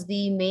think was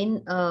the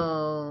main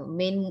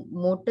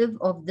motive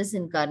of this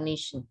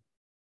incarnation?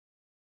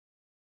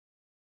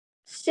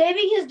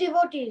 Saving his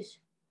devotees.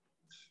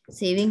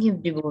 Saving his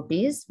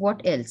devotees.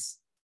 What else?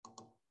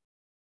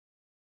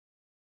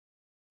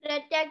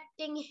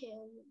 Protecting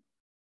him.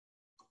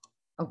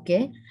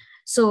 Okay.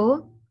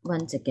 So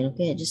one second.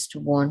 Okay, I just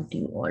want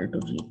you all to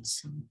read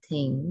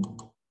something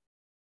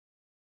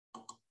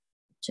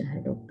which I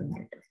had opened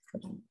it up for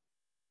you.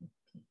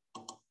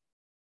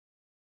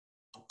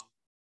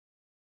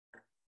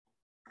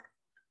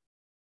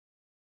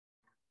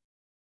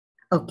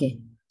 Okay.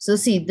 So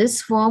see,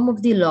 this form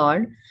of the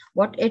Lord,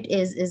 what it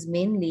is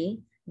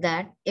mainly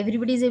that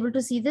everybody is able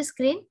to see the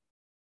screen.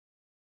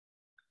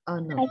 Oh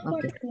no.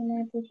 Okay.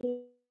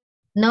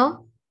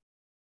 No.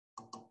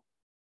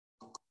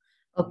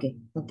 Okay.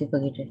 Okay.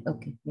 Forget it.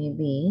 Okay.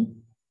 Maybe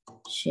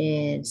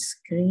share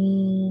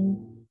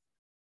screen.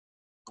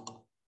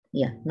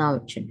 Yeah. Now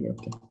it should be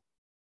okay.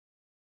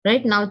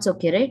 Right now it's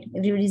okay, right?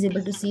 Everybody is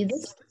able to see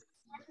this.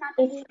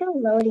 It's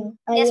still loading.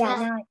 Yes, yeah,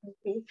 now I can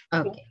see.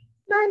 Okay.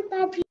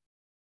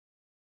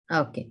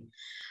 Okay.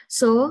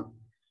 So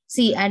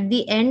see, at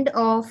the end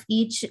of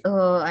each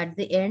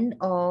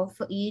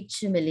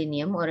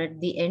millennium, or at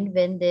the end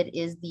when there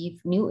is the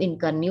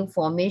new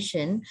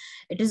formation,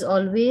 it is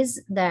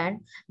always that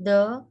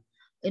the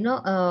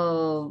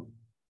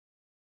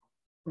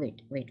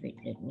wait,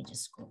 let me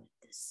just go with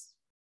this.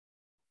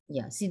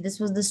 Yeah, see, this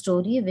was the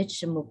story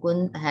which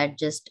Mukund had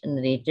just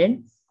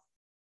narrated.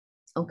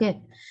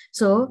 Okay,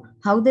 so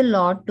how the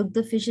Lord took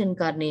the fish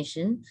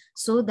incarnation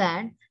so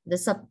that the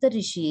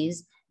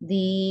Saptarishis,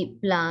 the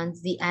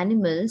plants, the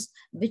animals,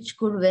 which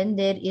could, when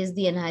there is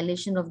the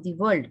annihilation of the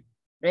world,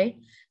 right?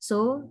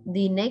 So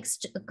the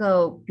next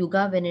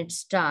yuga, when it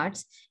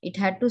starts, it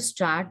had to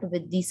start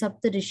with the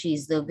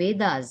Saptarishis, the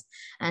Vedas.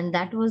 And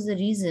that was the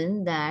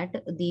reason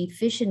that the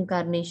fish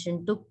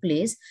incarnation took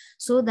place,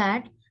 so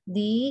that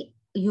the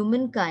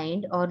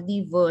humankind or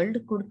the world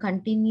could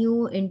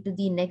continue into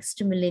the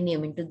next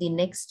millennium, into the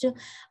next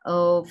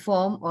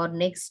form or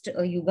next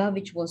yuga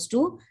which was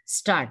to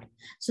start.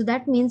 So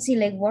that means, see,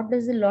 like, what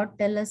does the Lord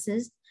tell us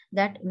is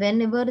that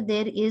whenever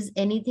there is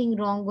anything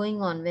wrong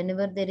going on,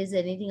 whenever there is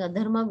anything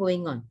adharma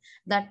going on,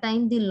 that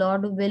time the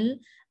Lord will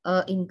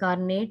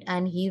incarnate,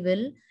 and he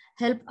will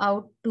help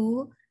out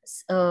to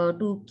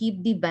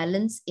keep the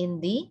balance in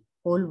the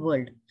whole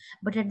world.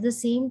 But at the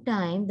same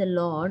time, the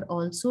Lord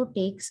also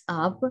takes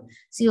up,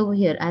 see over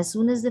here, as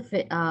soon as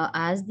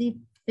the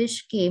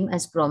fish came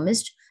as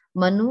promised,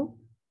 Manu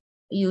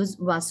used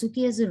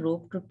Vasuki as a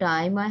rope to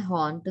tie my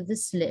horn to the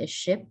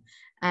ship,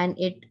 and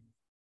it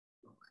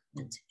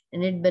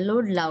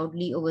bellowed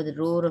loudly over the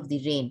roar of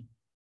the rain.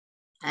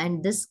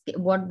 And this,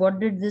 what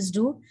did this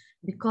do?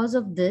 Because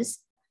of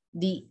this,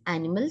 the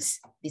animals,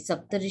 the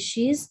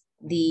Saptarishis,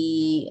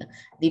 the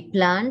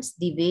plants,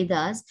 the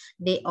Vedas,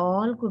 they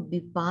all could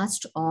be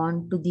passed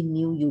on to the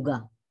new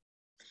yuga.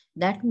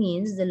 That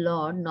means the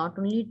Lord not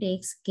only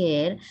takes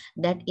care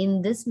that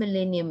in this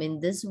millennium,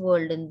 in this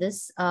world, in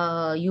this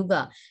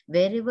yuga,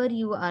 wherever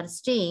you are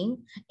staying,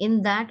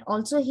 in that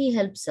also he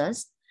helps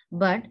us.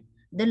 But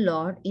the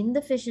Lord, in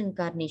the fish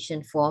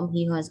incarnation form,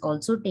 he has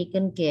also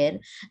taken care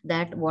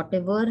that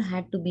whatever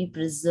had to be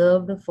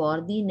preserved for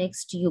the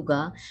next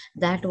yuga,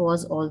 that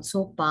was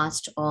also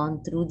passed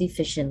on through the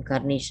fish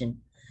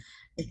incarnation.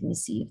 Let me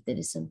see if there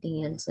is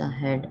something else I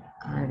had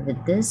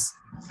with this.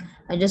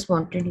 I just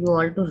wanted you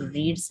all to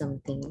read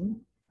something.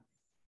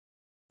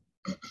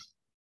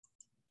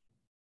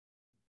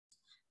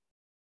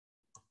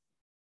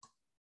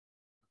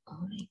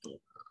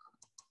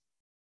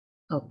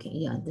 Okay,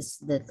 yeah,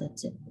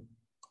 that's it.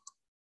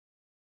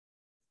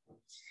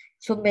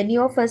 So many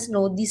of us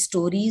know the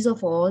stories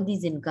of all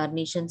these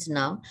incarnations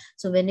now.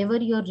 So whenever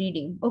you're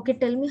reading, okay,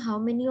 tell me how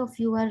many of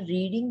you are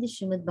reading the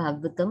Srimad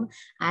Bhagavatam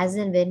as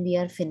and when we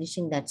are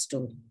finishing that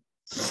story.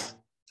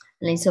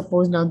 Like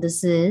suppose now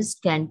this is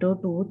Canto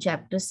 2,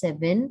 Chapter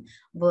 7,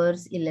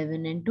 verse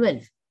 11 and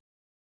 12.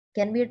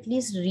 Can we at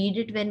least read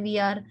it when we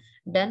are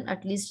done,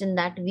 at least in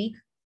that week?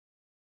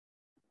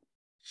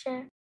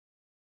 Sure.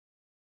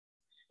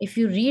 If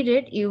you read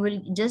it, you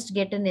will just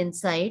get an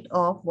insight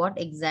of what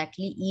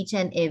exactly each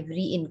and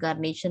every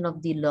incarnation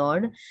of the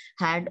Lord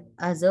had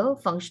as a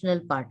functional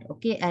part,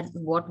 okay, and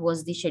what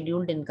was the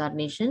scheduled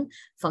incarnation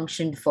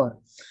functioned for.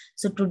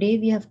 So today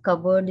we have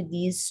covered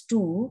these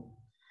two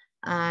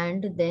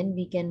and then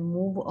we can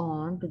move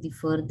on to the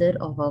further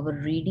of our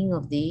reading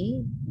of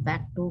the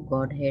Back to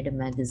Godhead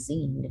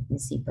magazine. Let me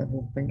see if I've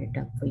opened it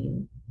up for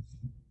you.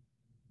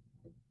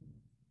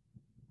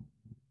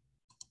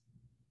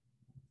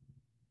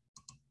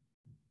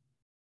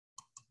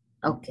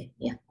 Okay,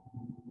 yeah.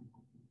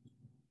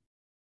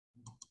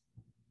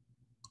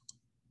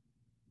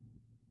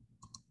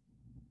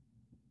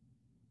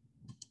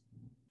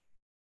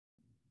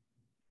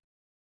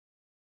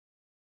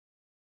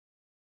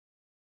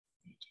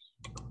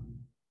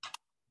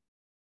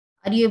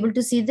 Are you able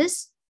to see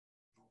this?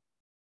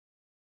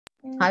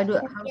 How do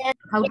Yeah.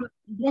 how to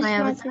Yes, identify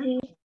avatar?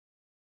 Mataji.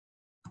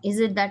 Is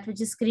it that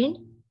which is screened?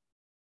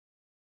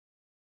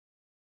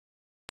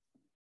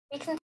 We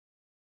can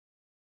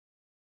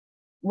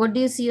What do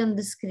you see on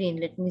the screen?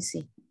 Let me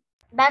see.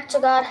 back to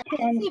God.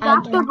 See,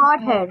 back to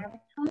Godhead.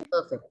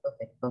 Perfect,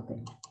 perfect,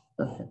 perfect,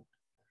 perfect.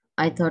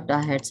 I thought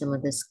I had some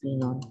other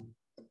screen on.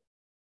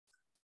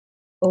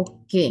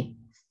 Okay.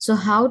 So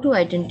how to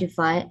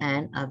identify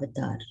an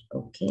avatar?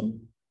 Okay.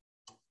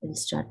 We'll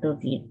start to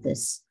read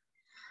this.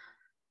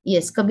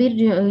 Yes, Kabir,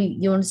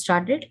 you want to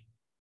start it?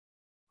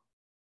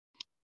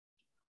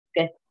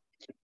 Okay.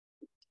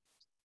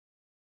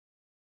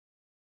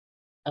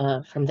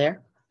 From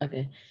there?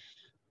 Okay.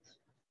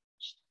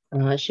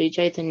 Sri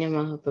Chaitanya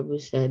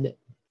Mahaprabhu said,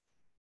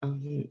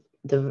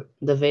 the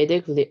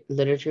Vedic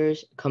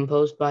literatures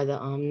composed by the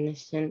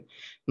omniscient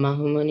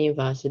Mahumuni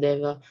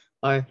Vasudeva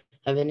are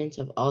evidence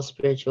of all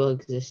spiritual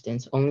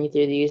existence. Only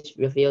through these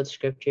revealed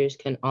scriptures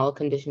can all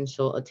conditioned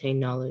soul attain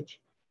knowledge.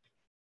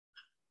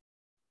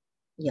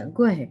 Yeah,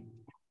 go ahead.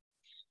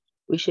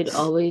 We should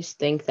always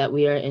think that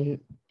we are in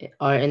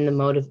the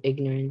mode of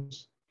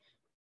ignorance.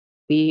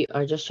 We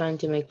are just trying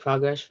to make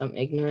progress from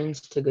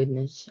ignorance to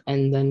goodness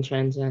and then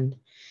transcend.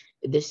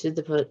 This is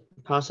the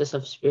process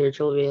of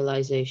spiritual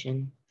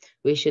realization.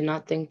 We should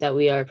not think that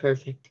we are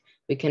perfect.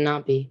 We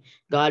cannot be.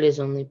 God is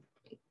only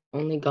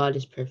God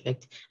is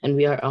perfect, and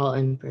we are all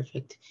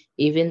imperfect.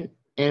 Even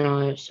in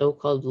our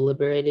so-called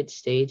liberated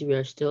stage, we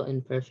are still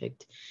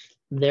imperfect.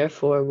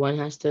 Therefore, one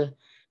has to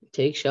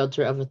take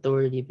shelter of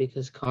authority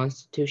because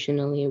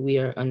constitutionally we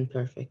are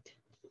imperfect.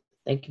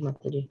 Thank you,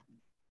 Mataji.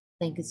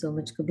 Thank you so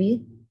much,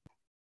 Kabir.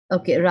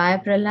 Okay,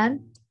 Raya Prahlad.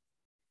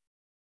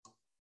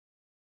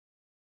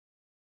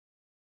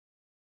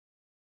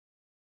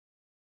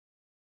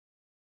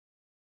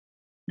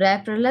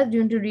 Raya Prahlad, do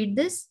you want to read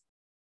this?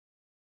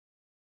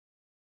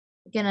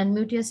 You can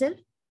unmute yourself.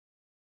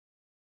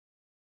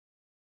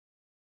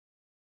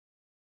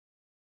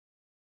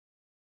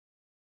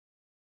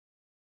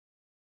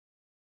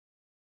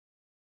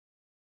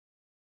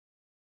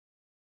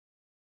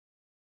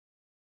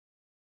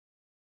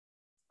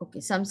 Okay,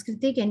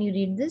 Samskriti, can you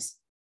read this?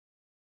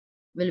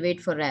 We'll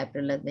wait for Raya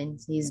Prahlad when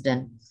he's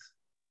done.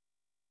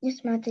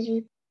 Yes,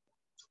 Mataji.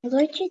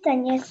 Lord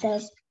Chaitanya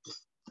says,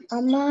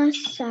 Amma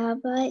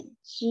Saba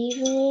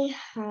Jive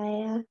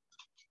Haya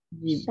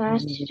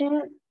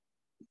Shastra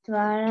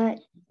Dvara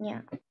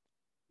Jnana.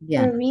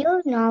 Yeah. For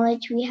real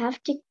knowledge, we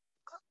have to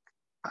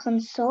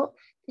consult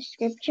the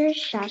scripture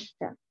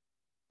Shastra.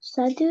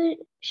 Sadhu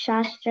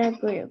Shastra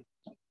Guru.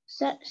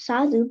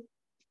 Sadhu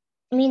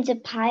means a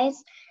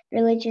pious,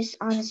 religious,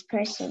 honest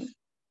person.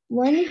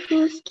 One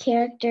whose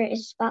character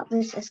is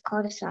spotless is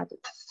called a sadhu.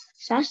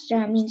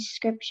 Shastra means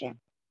scripture,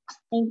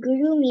 and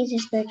Guru means a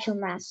spiritual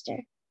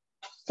master.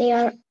 They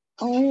are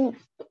on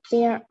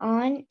an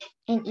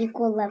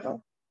equal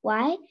level.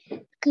 Why?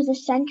 Because the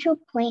central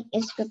point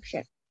is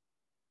scripture.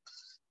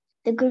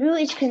 The Guru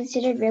is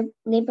considered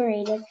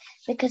liberated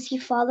because he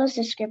follows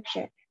the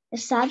scripture. The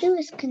sadhu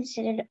is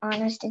considered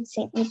honest and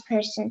saintly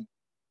person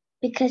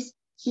because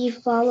he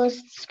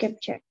follows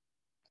scripture.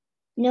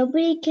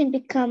 Nobody can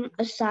become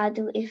a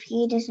sadhu if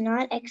he does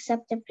not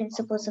accept the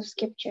principles of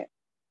scripture.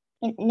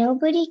 And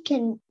nobody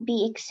can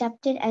be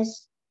accepted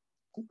as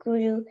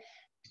guru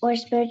or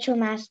spiritual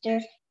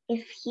master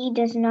if he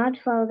does not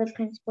follow the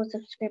principles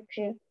of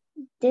scripture.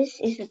 This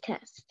is the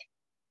test.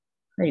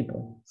 Very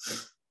good.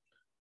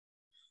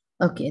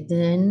 Okay,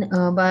 then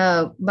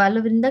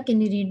Balavrinda, can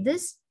you read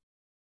this?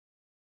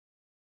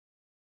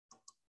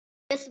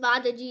 Yes,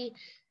 Mataji.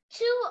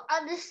 To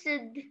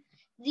understand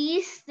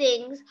these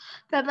things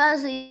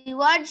precisely,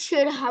 one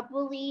should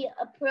humbly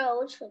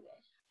approach with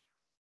it.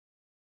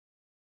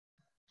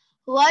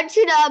 One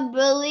should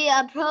humbly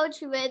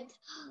approach with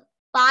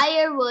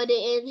firewood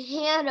in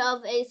hand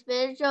of a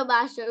spiritual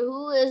master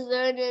who is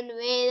learned in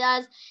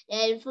Vedas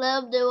and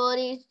firm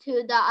devotees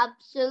to the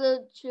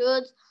absolute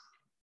truth.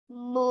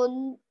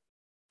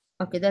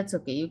 Okay, that's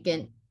okay. You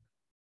can.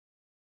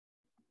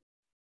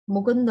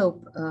 Munduka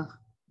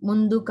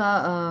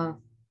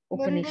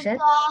Upanishad.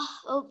 Munduka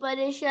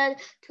Upanishad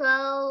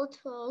 12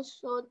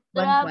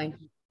 Sutra 1.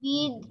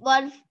 Read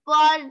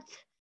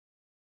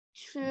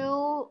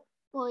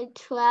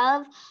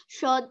 1.2.12.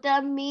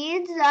 Shota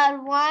means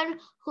that one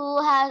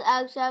who has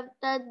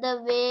accepted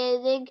the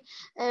Vedic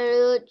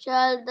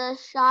ritual, the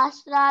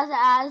Shastras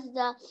as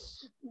the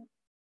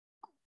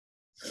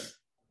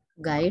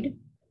Guide.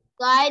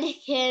 guide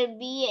can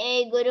be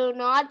a guru,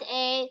 not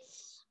a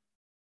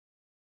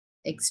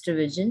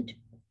extravagant,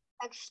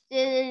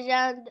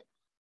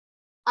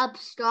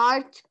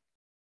 upstart,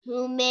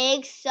 who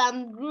makes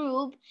some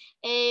group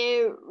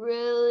a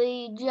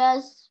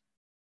religious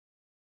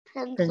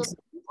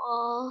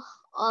principle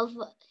of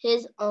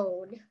his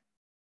own.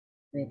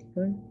 Very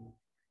good.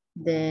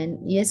 Then,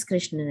 yes,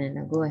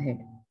 Krishnanana, go ahead.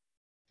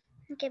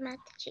 Okay,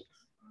 Mataji.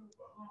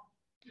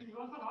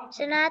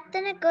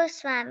 Sanatana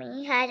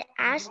Goswami had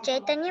asked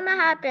Chaitanya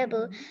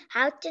Mahaprabhu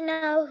how to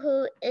know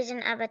who is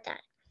an avatar.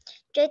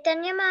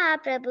 Chaitanya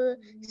Mahaprabhu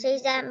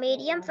says that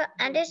medium for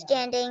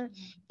understanding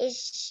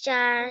is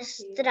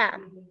Shastra,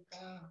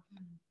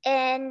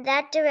 and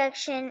that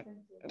direction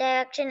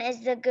is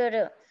the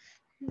Guru.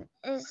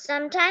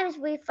 Sometimes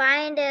we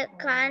find a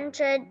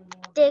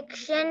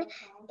contradiction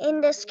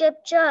in the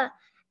scripture,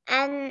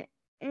 and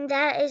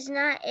that is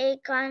not a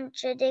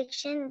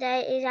contradiction,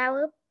 that is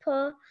our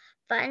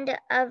fund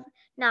of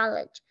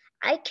knowledge.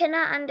 I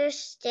cannot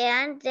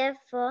understand,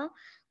 therefore,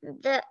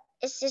 the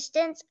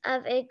assistance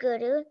of a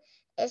guru,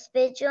 a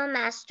spiritual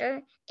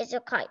master, is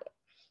required.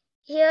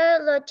 Here,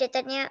 Lord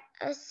Chaitanya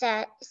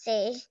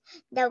says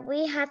that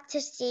we have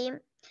to see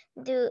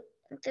through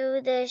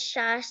the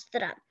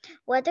Shastra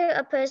whether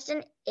a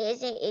person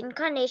is an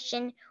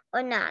incarnation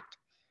or not.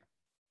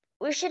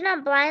 We should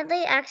not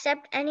blindly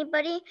accept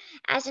anybody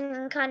as an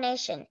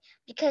incarnation,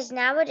 because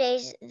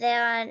nowadays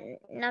there are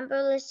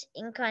numberless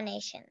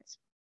incarnations.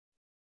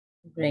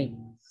 Great.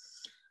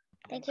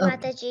 Thank you, Okay.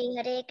 Mataji.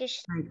 Hare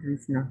Krishna. Hi,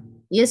 Krishna.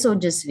 Yes,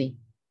 Ojasvi.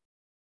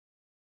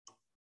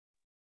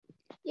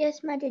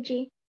 Yes,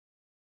 Mataji.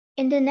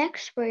 In the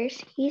next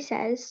verse, he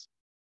says,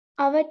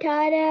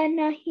 Avatara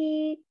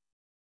nahi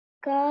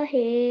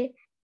kahe,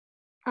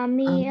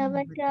 ami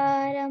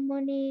avatara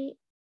muni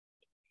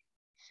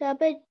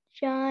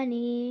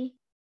sabajani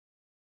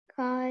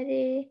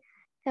kare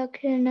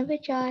lakshana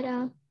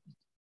vichara.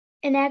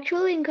 An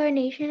actual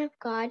incarnation of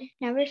God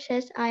never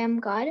says, I am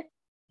God,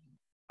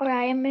 or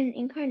I am an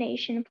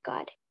incarnation of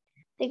God.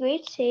 The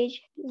great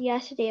sage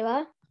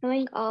Vyasadeva,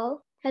 knowing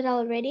all, has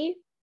already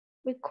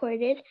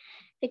recorded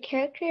the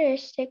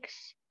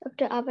characteristics of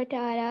the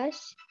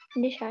avatars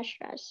in the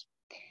Shastras.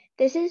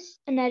 This is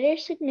another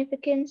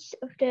significance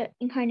of the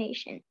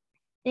incarnation.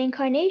 The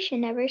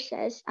incarnation never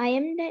says, I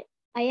am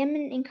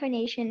an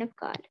incarnation of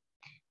God.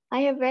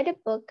 I have read a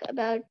book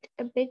about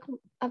a big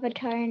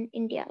avatar in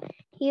India.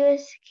 He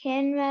was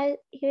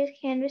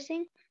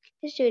canvassing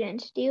his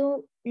students. Do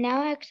you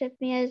now accept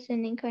me as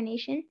an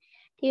incarnation?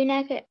 Do you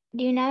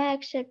now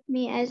accept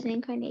me as an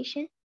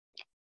incarnation?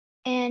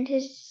 And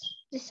his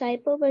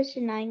disciple was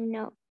denying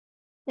no.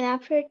 And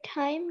after a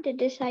time, the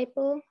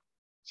disciple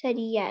said,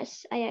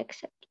 yes, I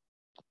accept.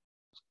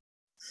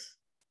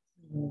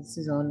 This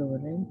is all over,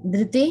 right?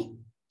 Dhriti?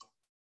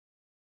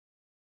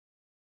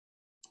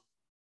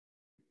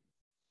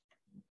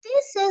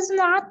 This is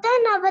not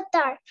an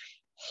avatar.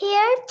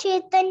 Here,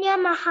 Chaitanya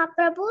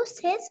Mahaprabhu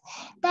says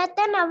that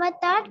an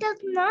avatar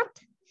does not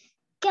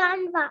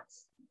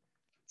canvas.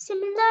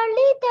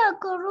 Similarly, the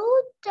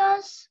Guru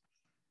does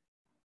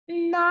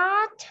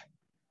not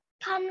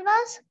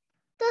canvas.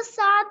 The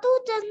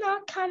sadhu does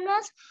not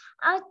canvas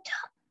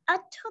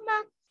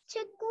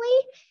automatically.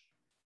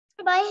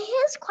 By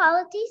his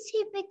qualities,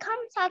 he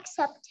becomes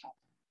accepted.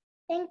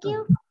 Thank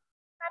you.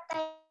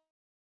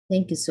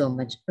 Thank you so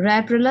much.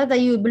 Rai Prahlad, are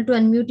you able to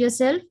unmute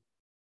yourself?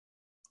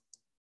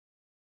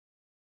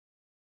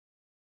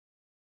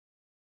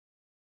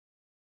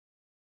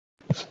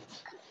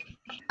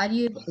 Are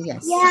you?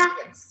 Yes. Yeah.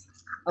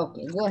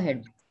 Okay, go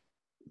ahead.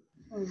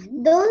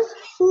 Those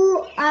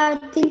who are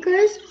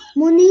thinkers,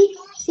 Muni,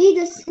 see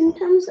the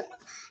symptoms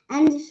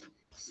and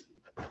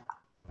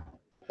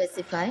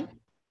specify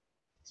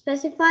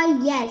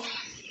yes.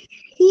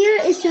 Here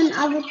is an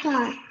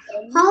avatar.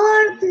 How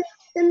are the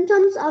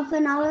symptoms of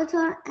an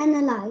avatar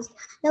analyzed?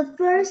 The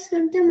first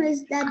symptom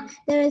is that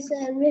there is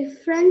a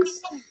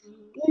reference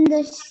in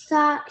the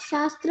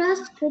Shastra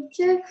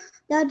scripture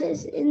that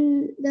is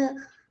in the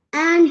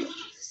and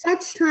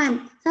such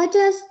time, such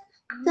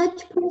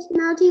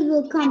personality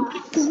will come.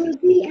 He will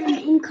be an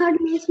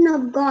incarnation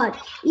of God.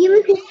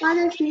 Even his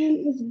father's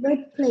name is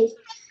birthplace.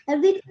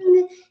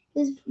 Everything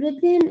is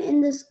written in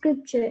the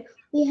scripture.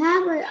 We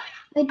have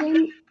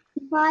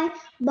identified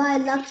by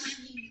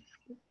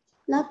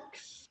Lakshmana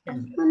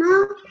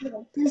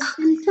the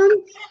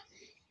symptoms.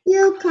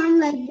 He'll come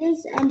like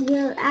this and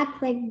he'll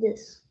act like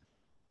this.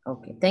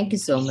 Okay, thank you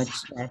so much,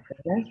 Rai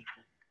Prahlad.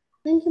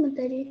 Thank you,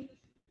 Mataji.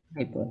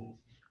 Hi, Paul.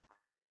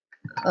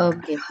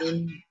 Okay,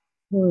 then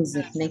who is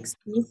it next,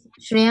 please?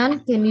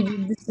 Shreyan, can you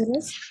read this for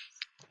us?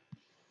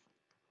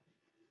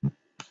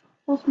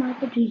 Yes,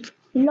 Mataji.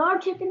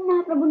 Lord Chaitanya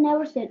Mahaprabhu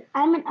never said,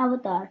 I am an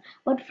avatar,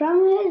 but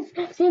from his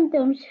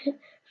symptoms,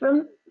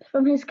 from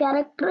his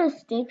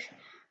characteristics,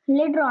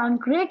 later on,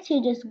 great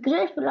sages,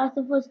 great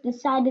philosophers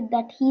decided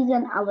that he is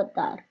an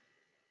avatar.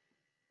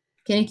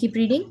 Can you keep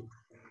reading?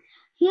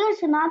 Here,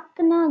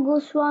 Sanatana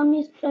Goswami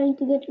is trying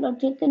to get Lord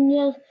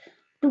Chaitanya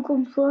to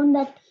confirm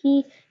that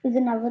he is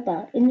an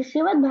avatar. In the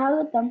Srimad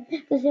Bhagavatam,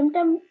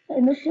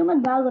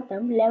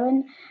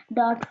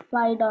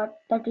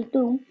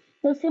 11.5.32,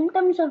 The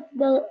symptoms of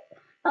the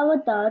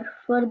avatar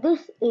for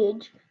this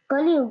age,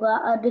 Kali Yuga,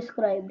 are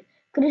described.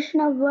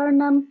 Krishna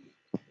Varnam,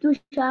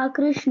 Tusha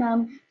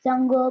Krishnam,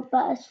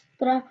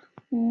 Sangopastra,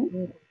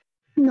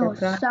 no,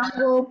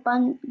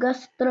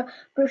 Sangopangastra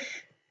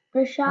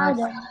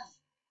Prasadam.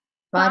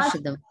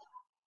 Parshadam.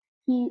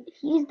 He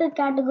is the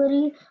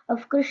category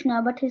of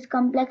Krishna, but his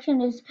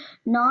complexion is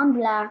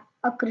non-black,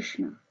 a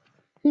Krishna.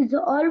 He is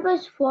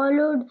always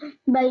followed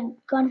by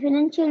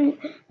confidential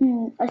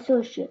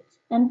associates,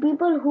 and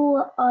people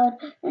who are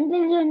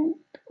intelligent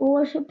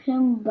worship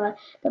him by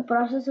the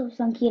process of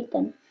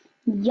Sankirtan.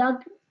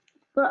 Yagna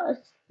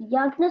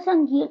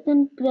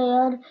Sankirtan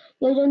prayer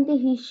Yajanti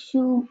hi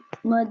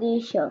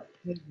Shumadesha.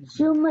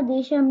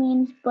 Shumadesha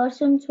means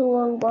persons who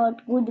have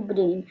got good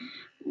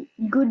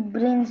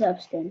brain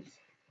substance.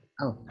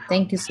 Oh,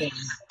 thank you so much.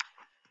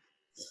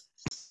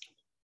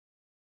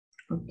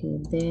 Okay,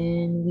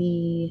 then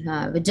we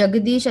have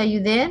Jagadish. Are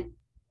you there?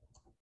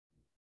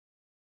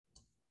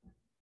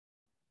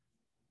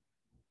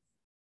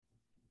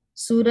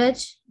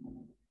 Suraj?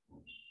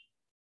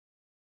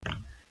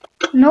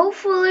 No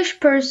foolish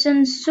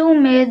person,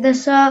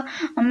 Sumedasa,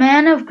 a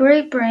man of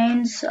great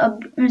brains,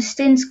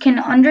 substance, can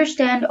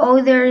understand,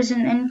 oh, there is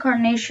an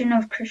incarnation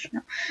of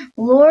Krishna.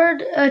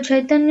 Lord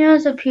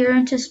Chaitanya's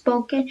appearance is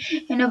spoken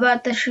in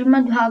about the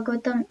Srimad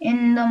Bhagavatam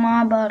in the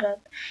Mahabharata.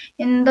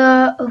 In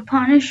the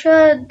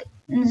Upanishad,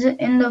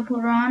 in the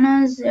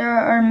Puranas, there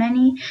are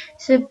many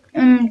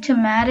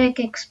symptomatic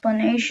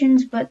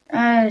explanations, but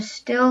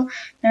still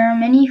there are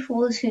many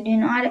fools who do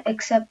not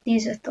accept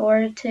these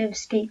authoritative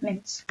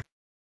statements.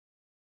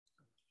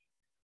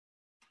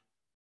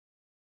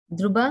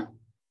 Dhruba?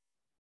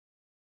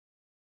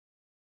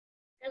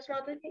 Yes,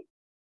 Mataji.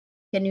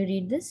 Can you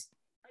read this?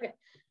 Okay.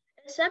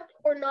 Accept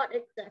or not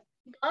accept.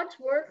 God's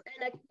work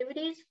and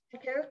activities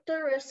and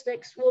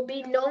characteristics will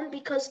be known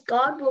because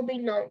God will be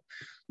known.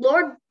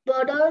 Lord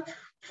Buddha,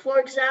 for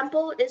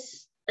example,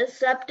 is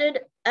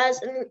accepted as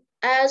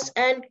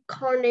an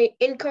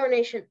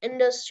incarnation in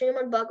the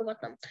Srimad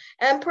Bhagavatam.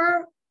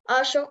 Emperor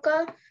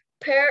Ashoka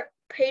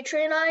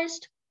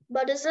patronized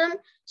Buddhism,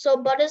 so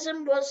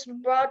Buddhism was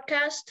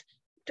broadcast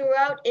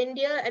throughout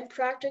India and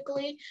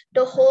practically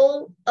the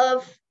whole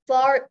of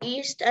Far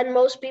East, and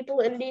most people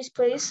in these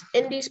places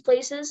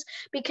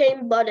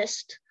became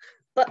Buddhist.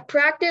 But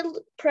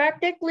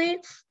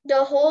practically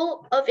the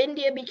whole of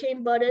India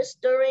became Buddhist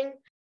during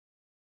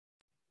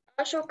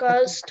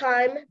Ashoka's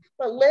time,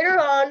 but later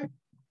on,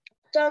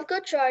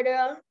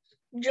 Sankaracharya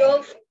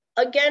drove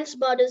against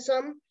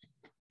Buddhism,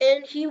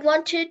 and he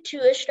wanted to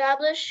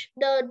establish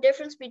the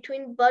difference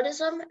between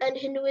Buddhism and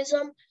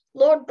Hinduism.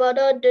 Lord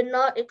Buddha did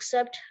not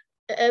accept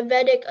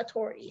Vedic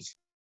authorities.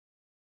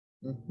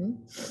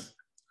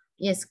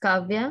 Yes,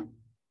 Kavya?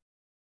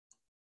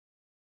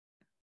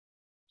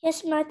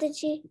 Yes,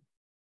 Mataji.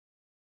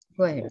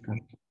 Go ahead.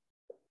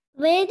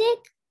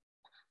 Vedic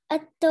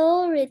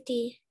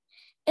authority.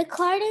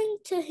 According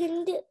to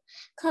Hindu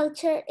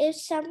culture, if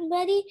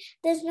somebody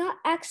does not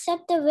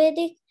accept the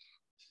Vedic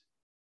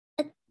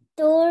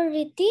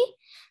authority,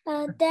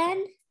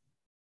 then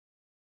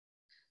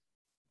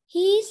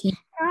he's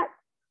not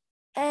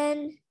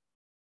an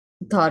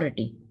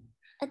authority.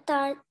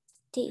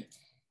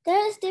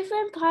 There is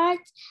different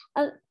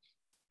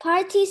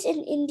parties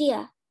in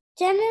India.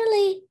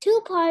 Generally,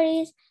 two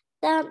parties,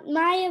 the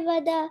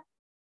Mayavada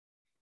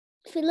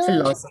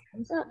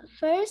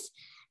philosophers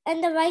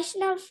and the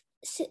Vaishnava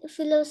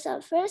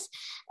philosophers,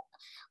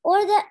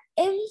 or the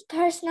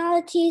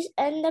impersonalities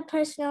and the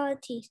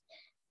personalities.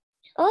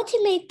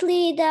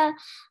 Ultimately, the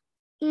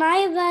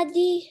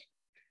Mayavadi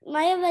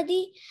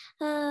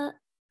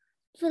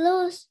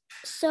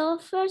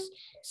philosophers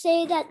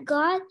say that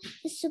God,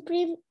 the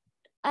supreme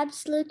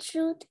absolute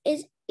truth,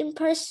 is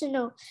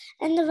impersonal,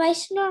 and the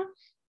Vaishnava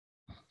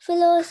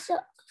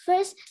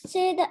philosophers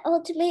say the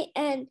ultimate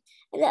end.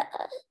 The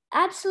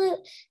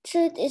absolute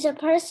truth is a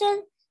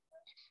person,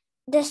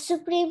 the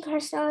supreme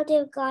personality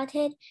of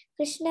Godhead,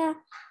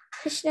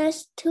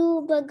 Krishna's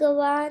two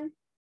Bhagavan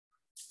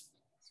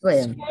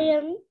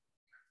Swayam.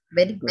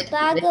 Very good.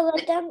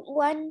 Bhagavatam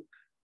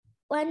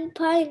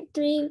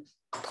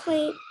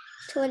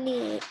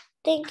 1.3.28.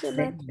 Thank you,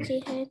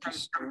 Mataji. Hare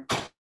Krishna.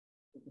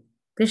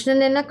 Krishna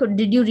Nena,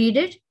 did you read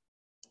it?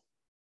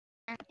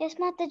 Yes,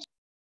 Mataji.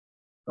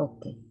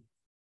 Okay.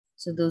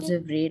 So those who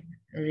have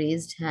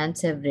raised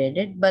hands have read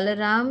it.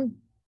 Balaram?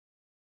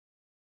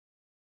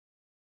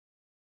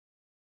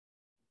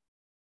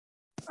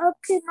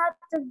 Okay,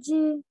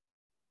 Mataji.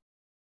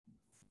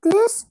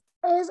 This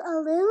is a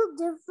little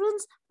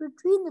difference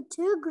between the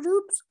two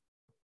groups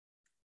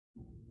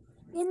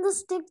in the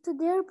stick to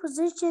their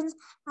positions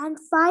and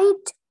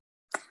fight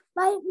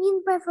by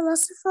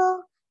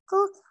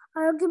philosophical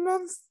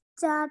arguments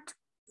that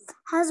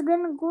has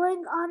been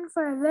going on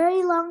for a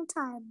very long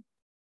time.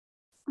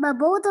 But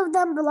both of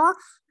them belong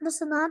to the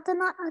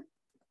Sanatana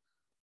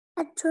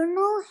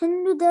eternal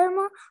Hindu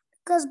Dharma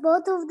because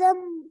both of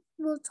them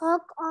will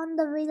talk on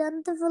the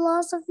Vedanta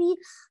philosophy.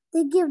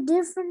 They give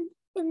different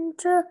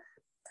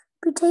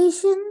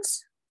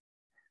interpretations,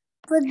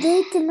 but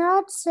they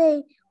cannot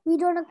say we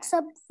don't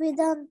accept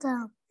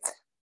Vedanta.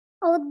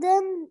 Oh,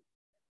 then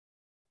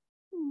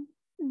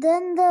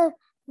the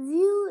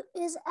view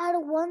is at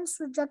once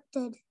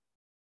rejected.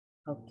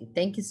 Okay,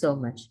 thank you so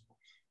much.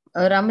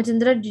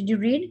 Ramachandra, did you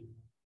read?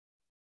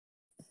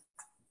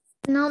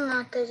 No,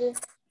 Mataji.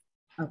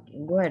 Okay,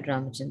 go ahead,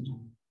 Ramachandra.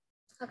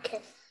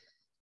 Okay.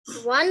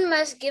 One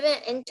must give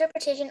an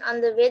interpretation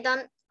on the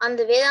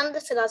Vedanta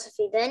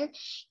philosophy, then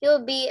he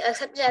will be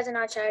accepted as an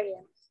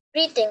acharya.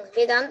 Three things: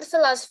 Vedanta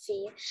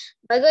philosophy,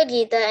 Bhagavad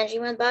Gita, and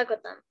Srimad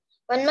Bhagavatam.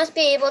 One must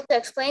be able to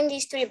explain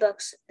these three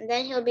books, and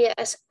then he'll be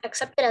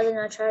accepted as an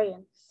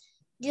acharya.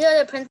 These are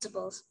the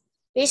principles.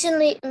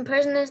 Recently,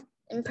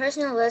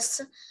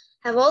 impersonalists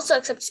have also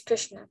accepted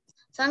Krishna.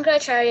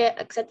 Sankaracharya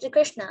accepted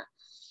Krishna.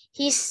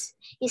 He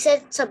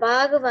said,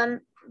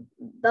 Bhagavan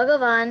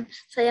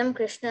Swayam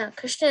Krishna.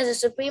 Krishna is the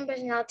Supreme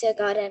Personality of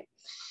Godhead.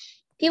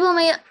 People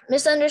may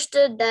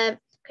misunderstood that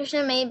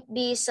Krishna may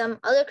be some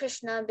other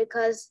Krishna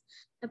because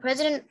the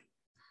present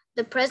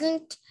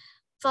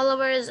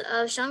followers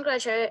of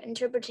Shankaracharya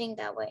interpreting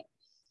that way.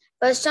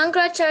 But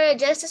Shankaracharya,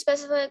 just to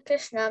specify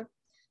Krishna,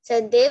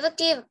 said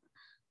Devaki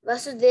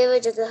Vasudeva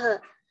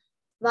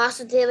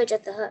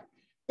Jataha.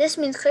 This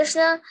means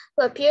Krishna,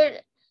 who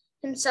appeared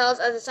himself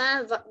as the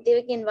son of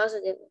Devaki and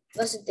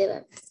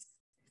Vasudeva.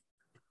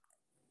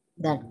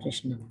 That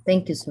Krishna.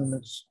 Thank you so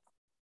much.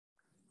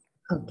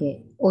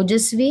 Okay.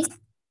 Ojasvi,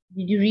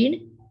 did you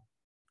read?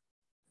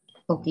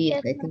 Okay, yes,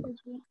 I think.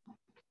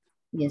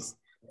 Yes.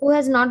 Who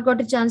has not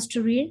got a chance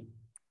to read?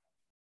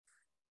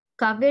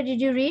 Kavya,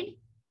 did you read?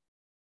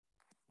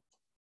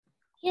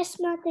 Yes,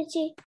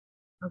 Mataji.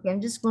 Okay, I'm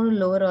just going to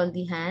lower all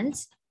the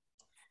hands.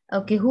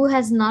 Okay, who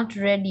has not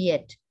read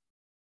yet?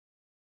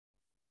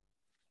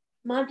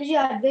 Mataji,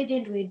 Advait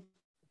didn't read.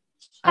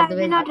 I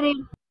did not read.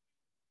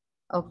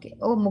 Okay.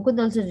 Oh, Mukund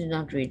also did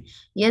not read.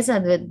 Yes,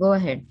 Advait, go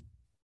ahead.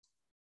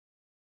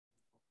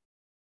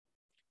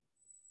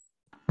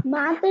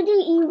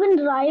 Mataji,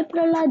 even Rai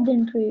Prahlad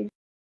didn't read.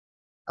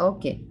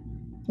 Okay.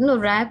 No,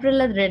 Rai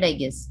Prahlad read, I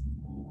guess.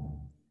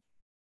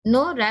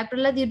 No, Rai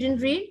Prahlad, you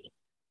didn't read?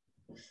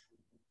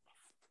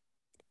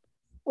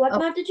 What,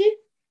 Mataji?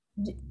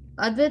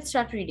 Advait,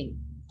 start reading.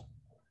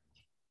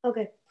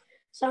 Okay.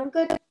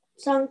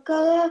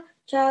 Sankaracharya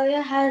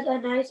has a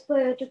nice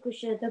prayer to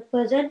Krishna. The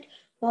present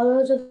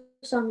followers of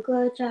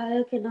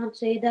Sankaracharya cannot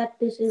say that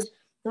this is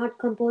not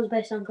composed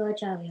by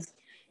Sankaracharya.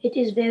 It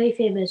is very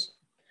famous.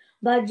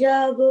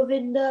 Bhaja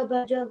Govinda,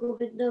 Bhaja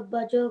Govinda,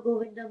 Bhaja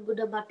Govinda,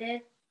 Buddha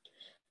Mate,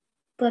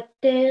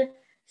 Pate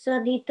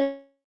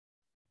Sanita.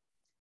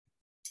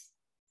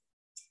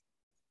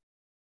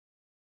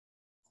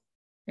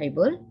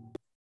 Bol.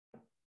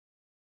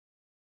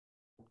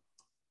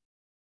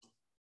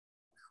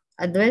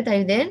 Advait, are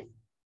you there?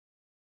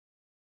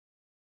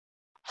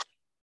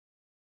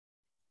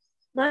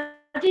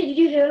 Mati, did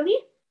you hear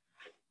me?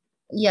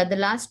 Yeah, the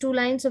last two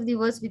lines of the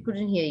verse, we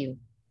couldn't hear you.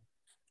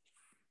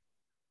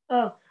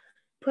 Oh,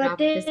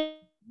 Pate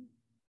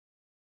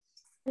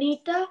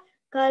Sanita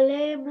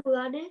Kale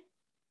Murane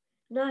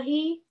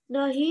Nahi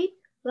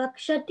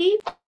Rakshati.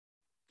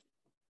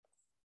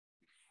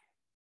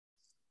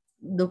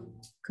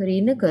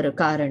 Dukharina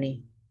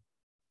Karane.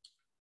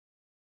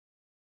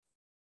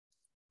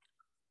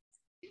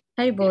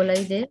 Hi, Bol, are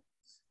you there?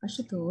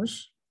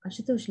 Ashutosh,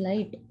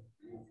 light.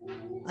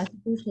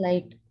 Ashutosh,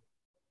 light.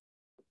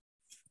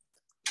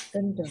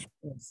 Yes.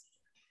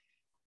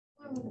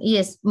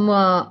 Yes.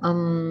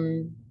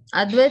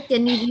 Advait,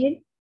 can you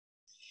read?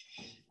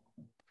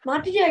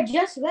 Mataji, I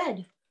just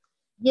read.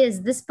 Yes,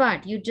 this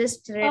part. You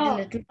just read a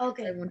little.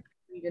 Okay. I want to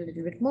read a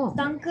little bit more.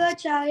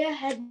 Sankaracharya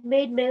had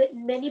made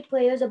many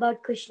prayers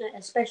about Krishna,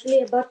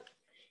 especially about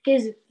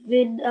his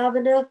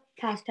Vrindavana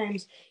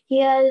pastimes. He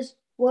has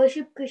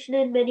worshipped Krishna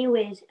in many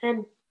ways,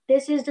 and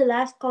this is the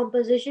last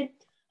composition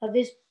of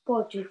his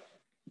poetry.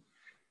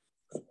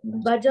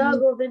 Bhaja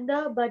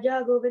Govinda,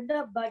 Bhaja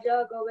Govinda,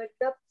 Bhaja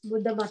Govinda,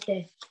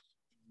 Buddhamate.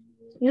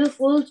 You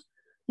fools,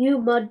 you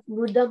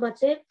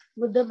Buddhamate.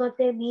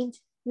 Buddhamate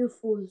means you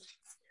fools.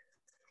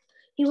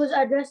 He was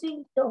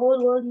addressing the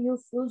whole world, you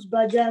fools,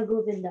 Bhaja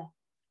Govinda.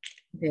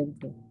 Very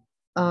good.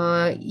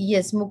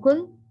 Yes,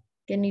 Mukul,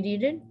 can you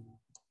read it?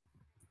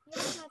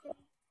 Just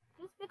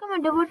become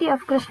a devotee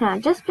of Krishna.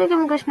 Just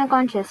become Krishna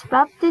conscious.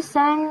 Prapti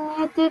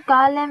sanyati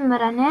kalem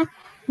marane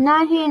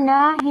nahi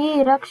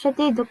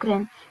rakshati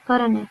dukren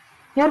karane.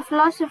 You're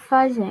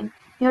philosophizing.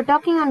 You're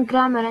talking on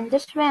grammar and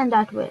this way and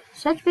that way.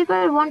 Such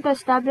people want to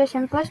establish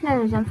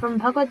impersonalism from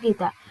Bhagavad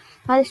Gita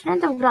by the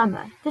strength of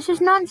grammar. This is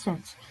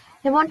nonsense.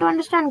 They want to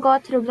understand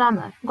God through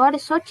grammar. God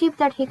is so cheap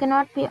that he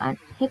can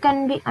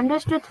be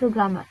understood through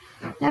grammar.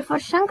 Therefore,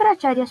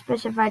 Shankaracharya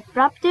specified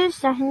Prapti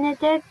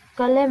sanyate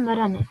kale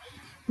marane.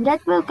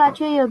 Death will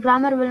catch you, your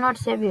grammar will not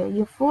save you.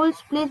 You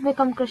fools, please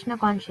become Krishna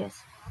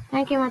conscious.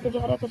 Thank you,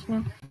 Mataji. Hare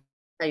Krishna.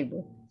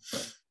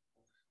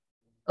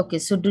 Okay,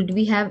 so did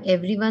we have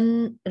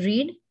everyone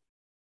read?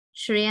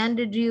 Shreyan,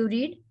 did you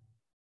read?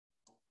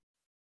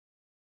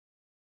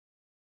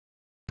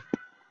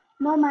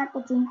 No,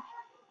 Mataji.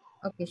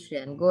 Okay,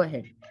 Shreyan, go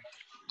ahead.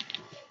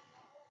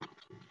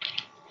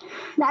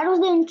 That was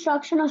the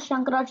instruction of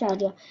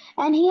Shankaracharya.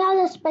 And he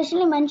has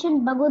especially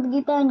mentioned Bhagavad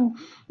Gita and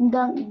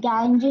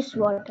Ganges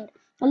water.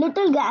 A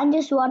little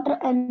Ganges water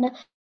and a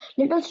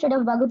little study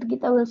of Bhagavad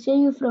Gita will save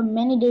you from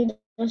many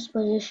dangerous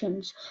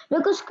positions.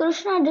 Because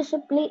Krishna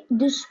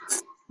displays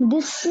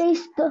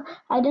the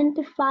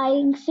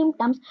identifying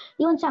symptoms,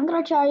 even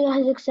Shankaracharya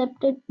has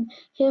accepted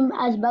him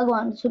as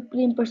Bhagavan,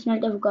 Supreme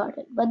Personality of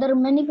Godhead. But there are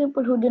many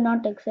people who do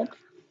not accept.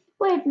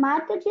 Wait,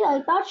 Mataji,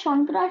 I thought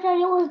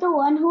Shankaracharya was the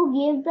one who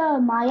gave the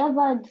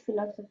Mayavad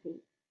philosophy.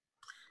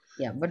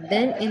 Yeah, but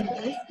then in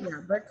this,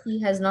 yeah, but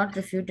he has not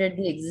refuted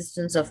the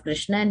existence of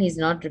Krishna and he's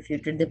not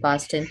refuted the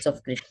past tense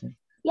of Krishna.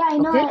 Yeah, I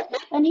know. Okay?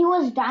 When he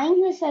was dying,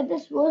 he said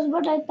this verse,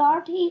 but I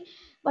thought he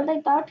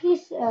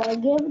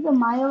gave the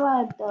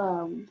Mayavad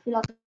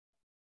philosophy.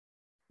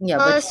 Yeah,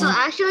 but So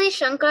actually,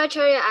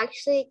 Shankaracharya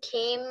actually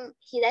came.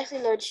 He's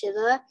actually Lord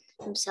Shiva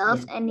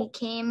himself, yeah, and he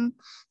came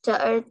to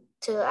Earth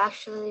to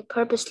actually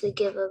purposely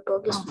give a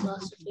bogus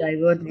philosophy.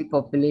 divert the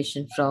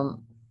population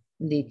from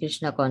the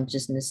Krishna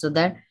consciousness so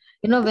that,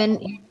 you know, when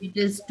it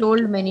is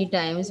told many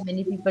times,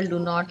 many people do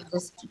not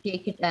just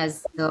take it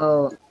as they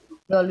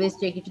always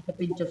take it with a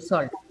pinch of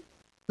salt.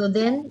 So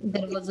then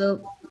there was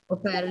a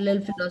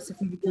parallel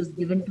philosophy which was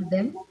given to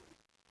them.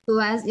 So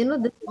as you know,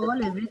 this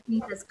all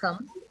everything has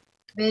come,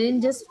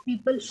 wherein just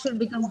people should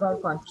become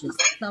God conscious,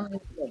 some way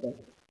or other.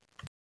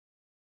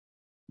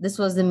 This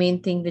was the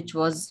main thing which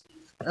was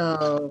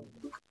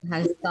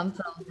has come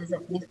from this,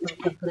 at least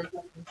from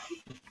Shankaracharya.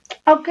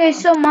 Okay,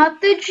 so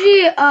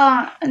Mataji,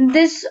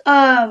 this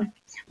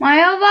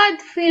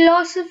Mayavad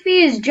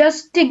philosophy is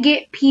just to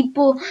get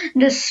people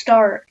to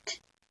start.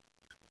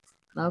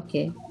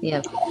 Okay,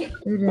 yeah.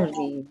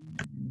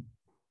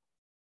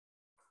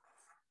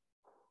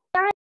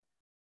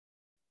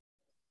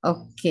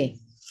 Okay.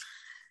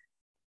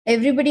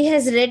 Everybody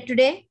has read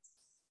today?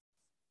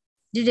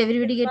 Did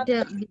everybody get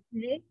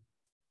today?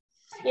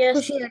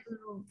 Yes.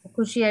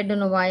 Kushi, I don't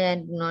know why I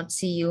do not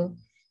see you,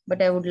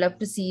 but I would love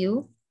to see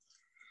you.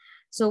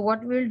 So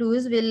what we'll do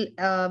is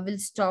we'll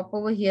stop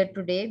over here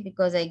today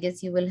because I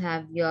guess you will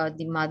have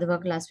the Madhava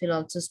class will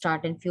also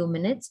start in few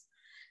minutes.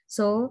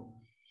 So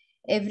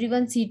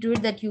everyone see to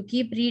it that you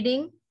keep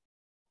reading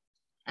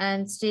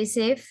and stay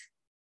safe.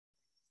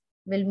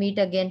 We'll meet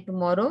again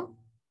tomorrow.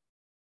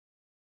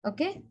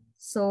 Okay,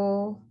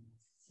 so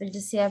we'll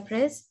just say our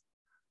prayers.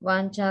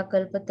 Vancha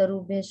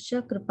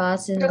kalpatarubhyascha kripa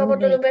sindhu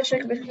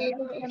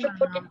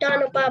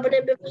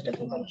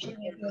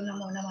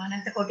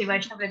Koti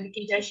Vaishnava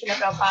ki jai, Srila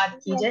Prabhupada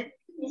ki jai,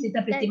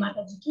 Sita Priti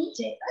Mataji ki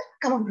jai.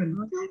 Come on,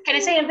 Bruno. Can I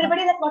say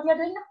everybody that what you are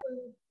doing now?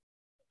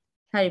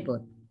 Hari Bol.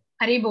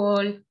 Hari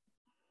Bol.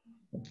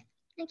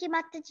 Thank you,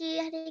 Mataji.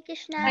 Hare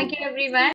Krishna. Thank you, everyone.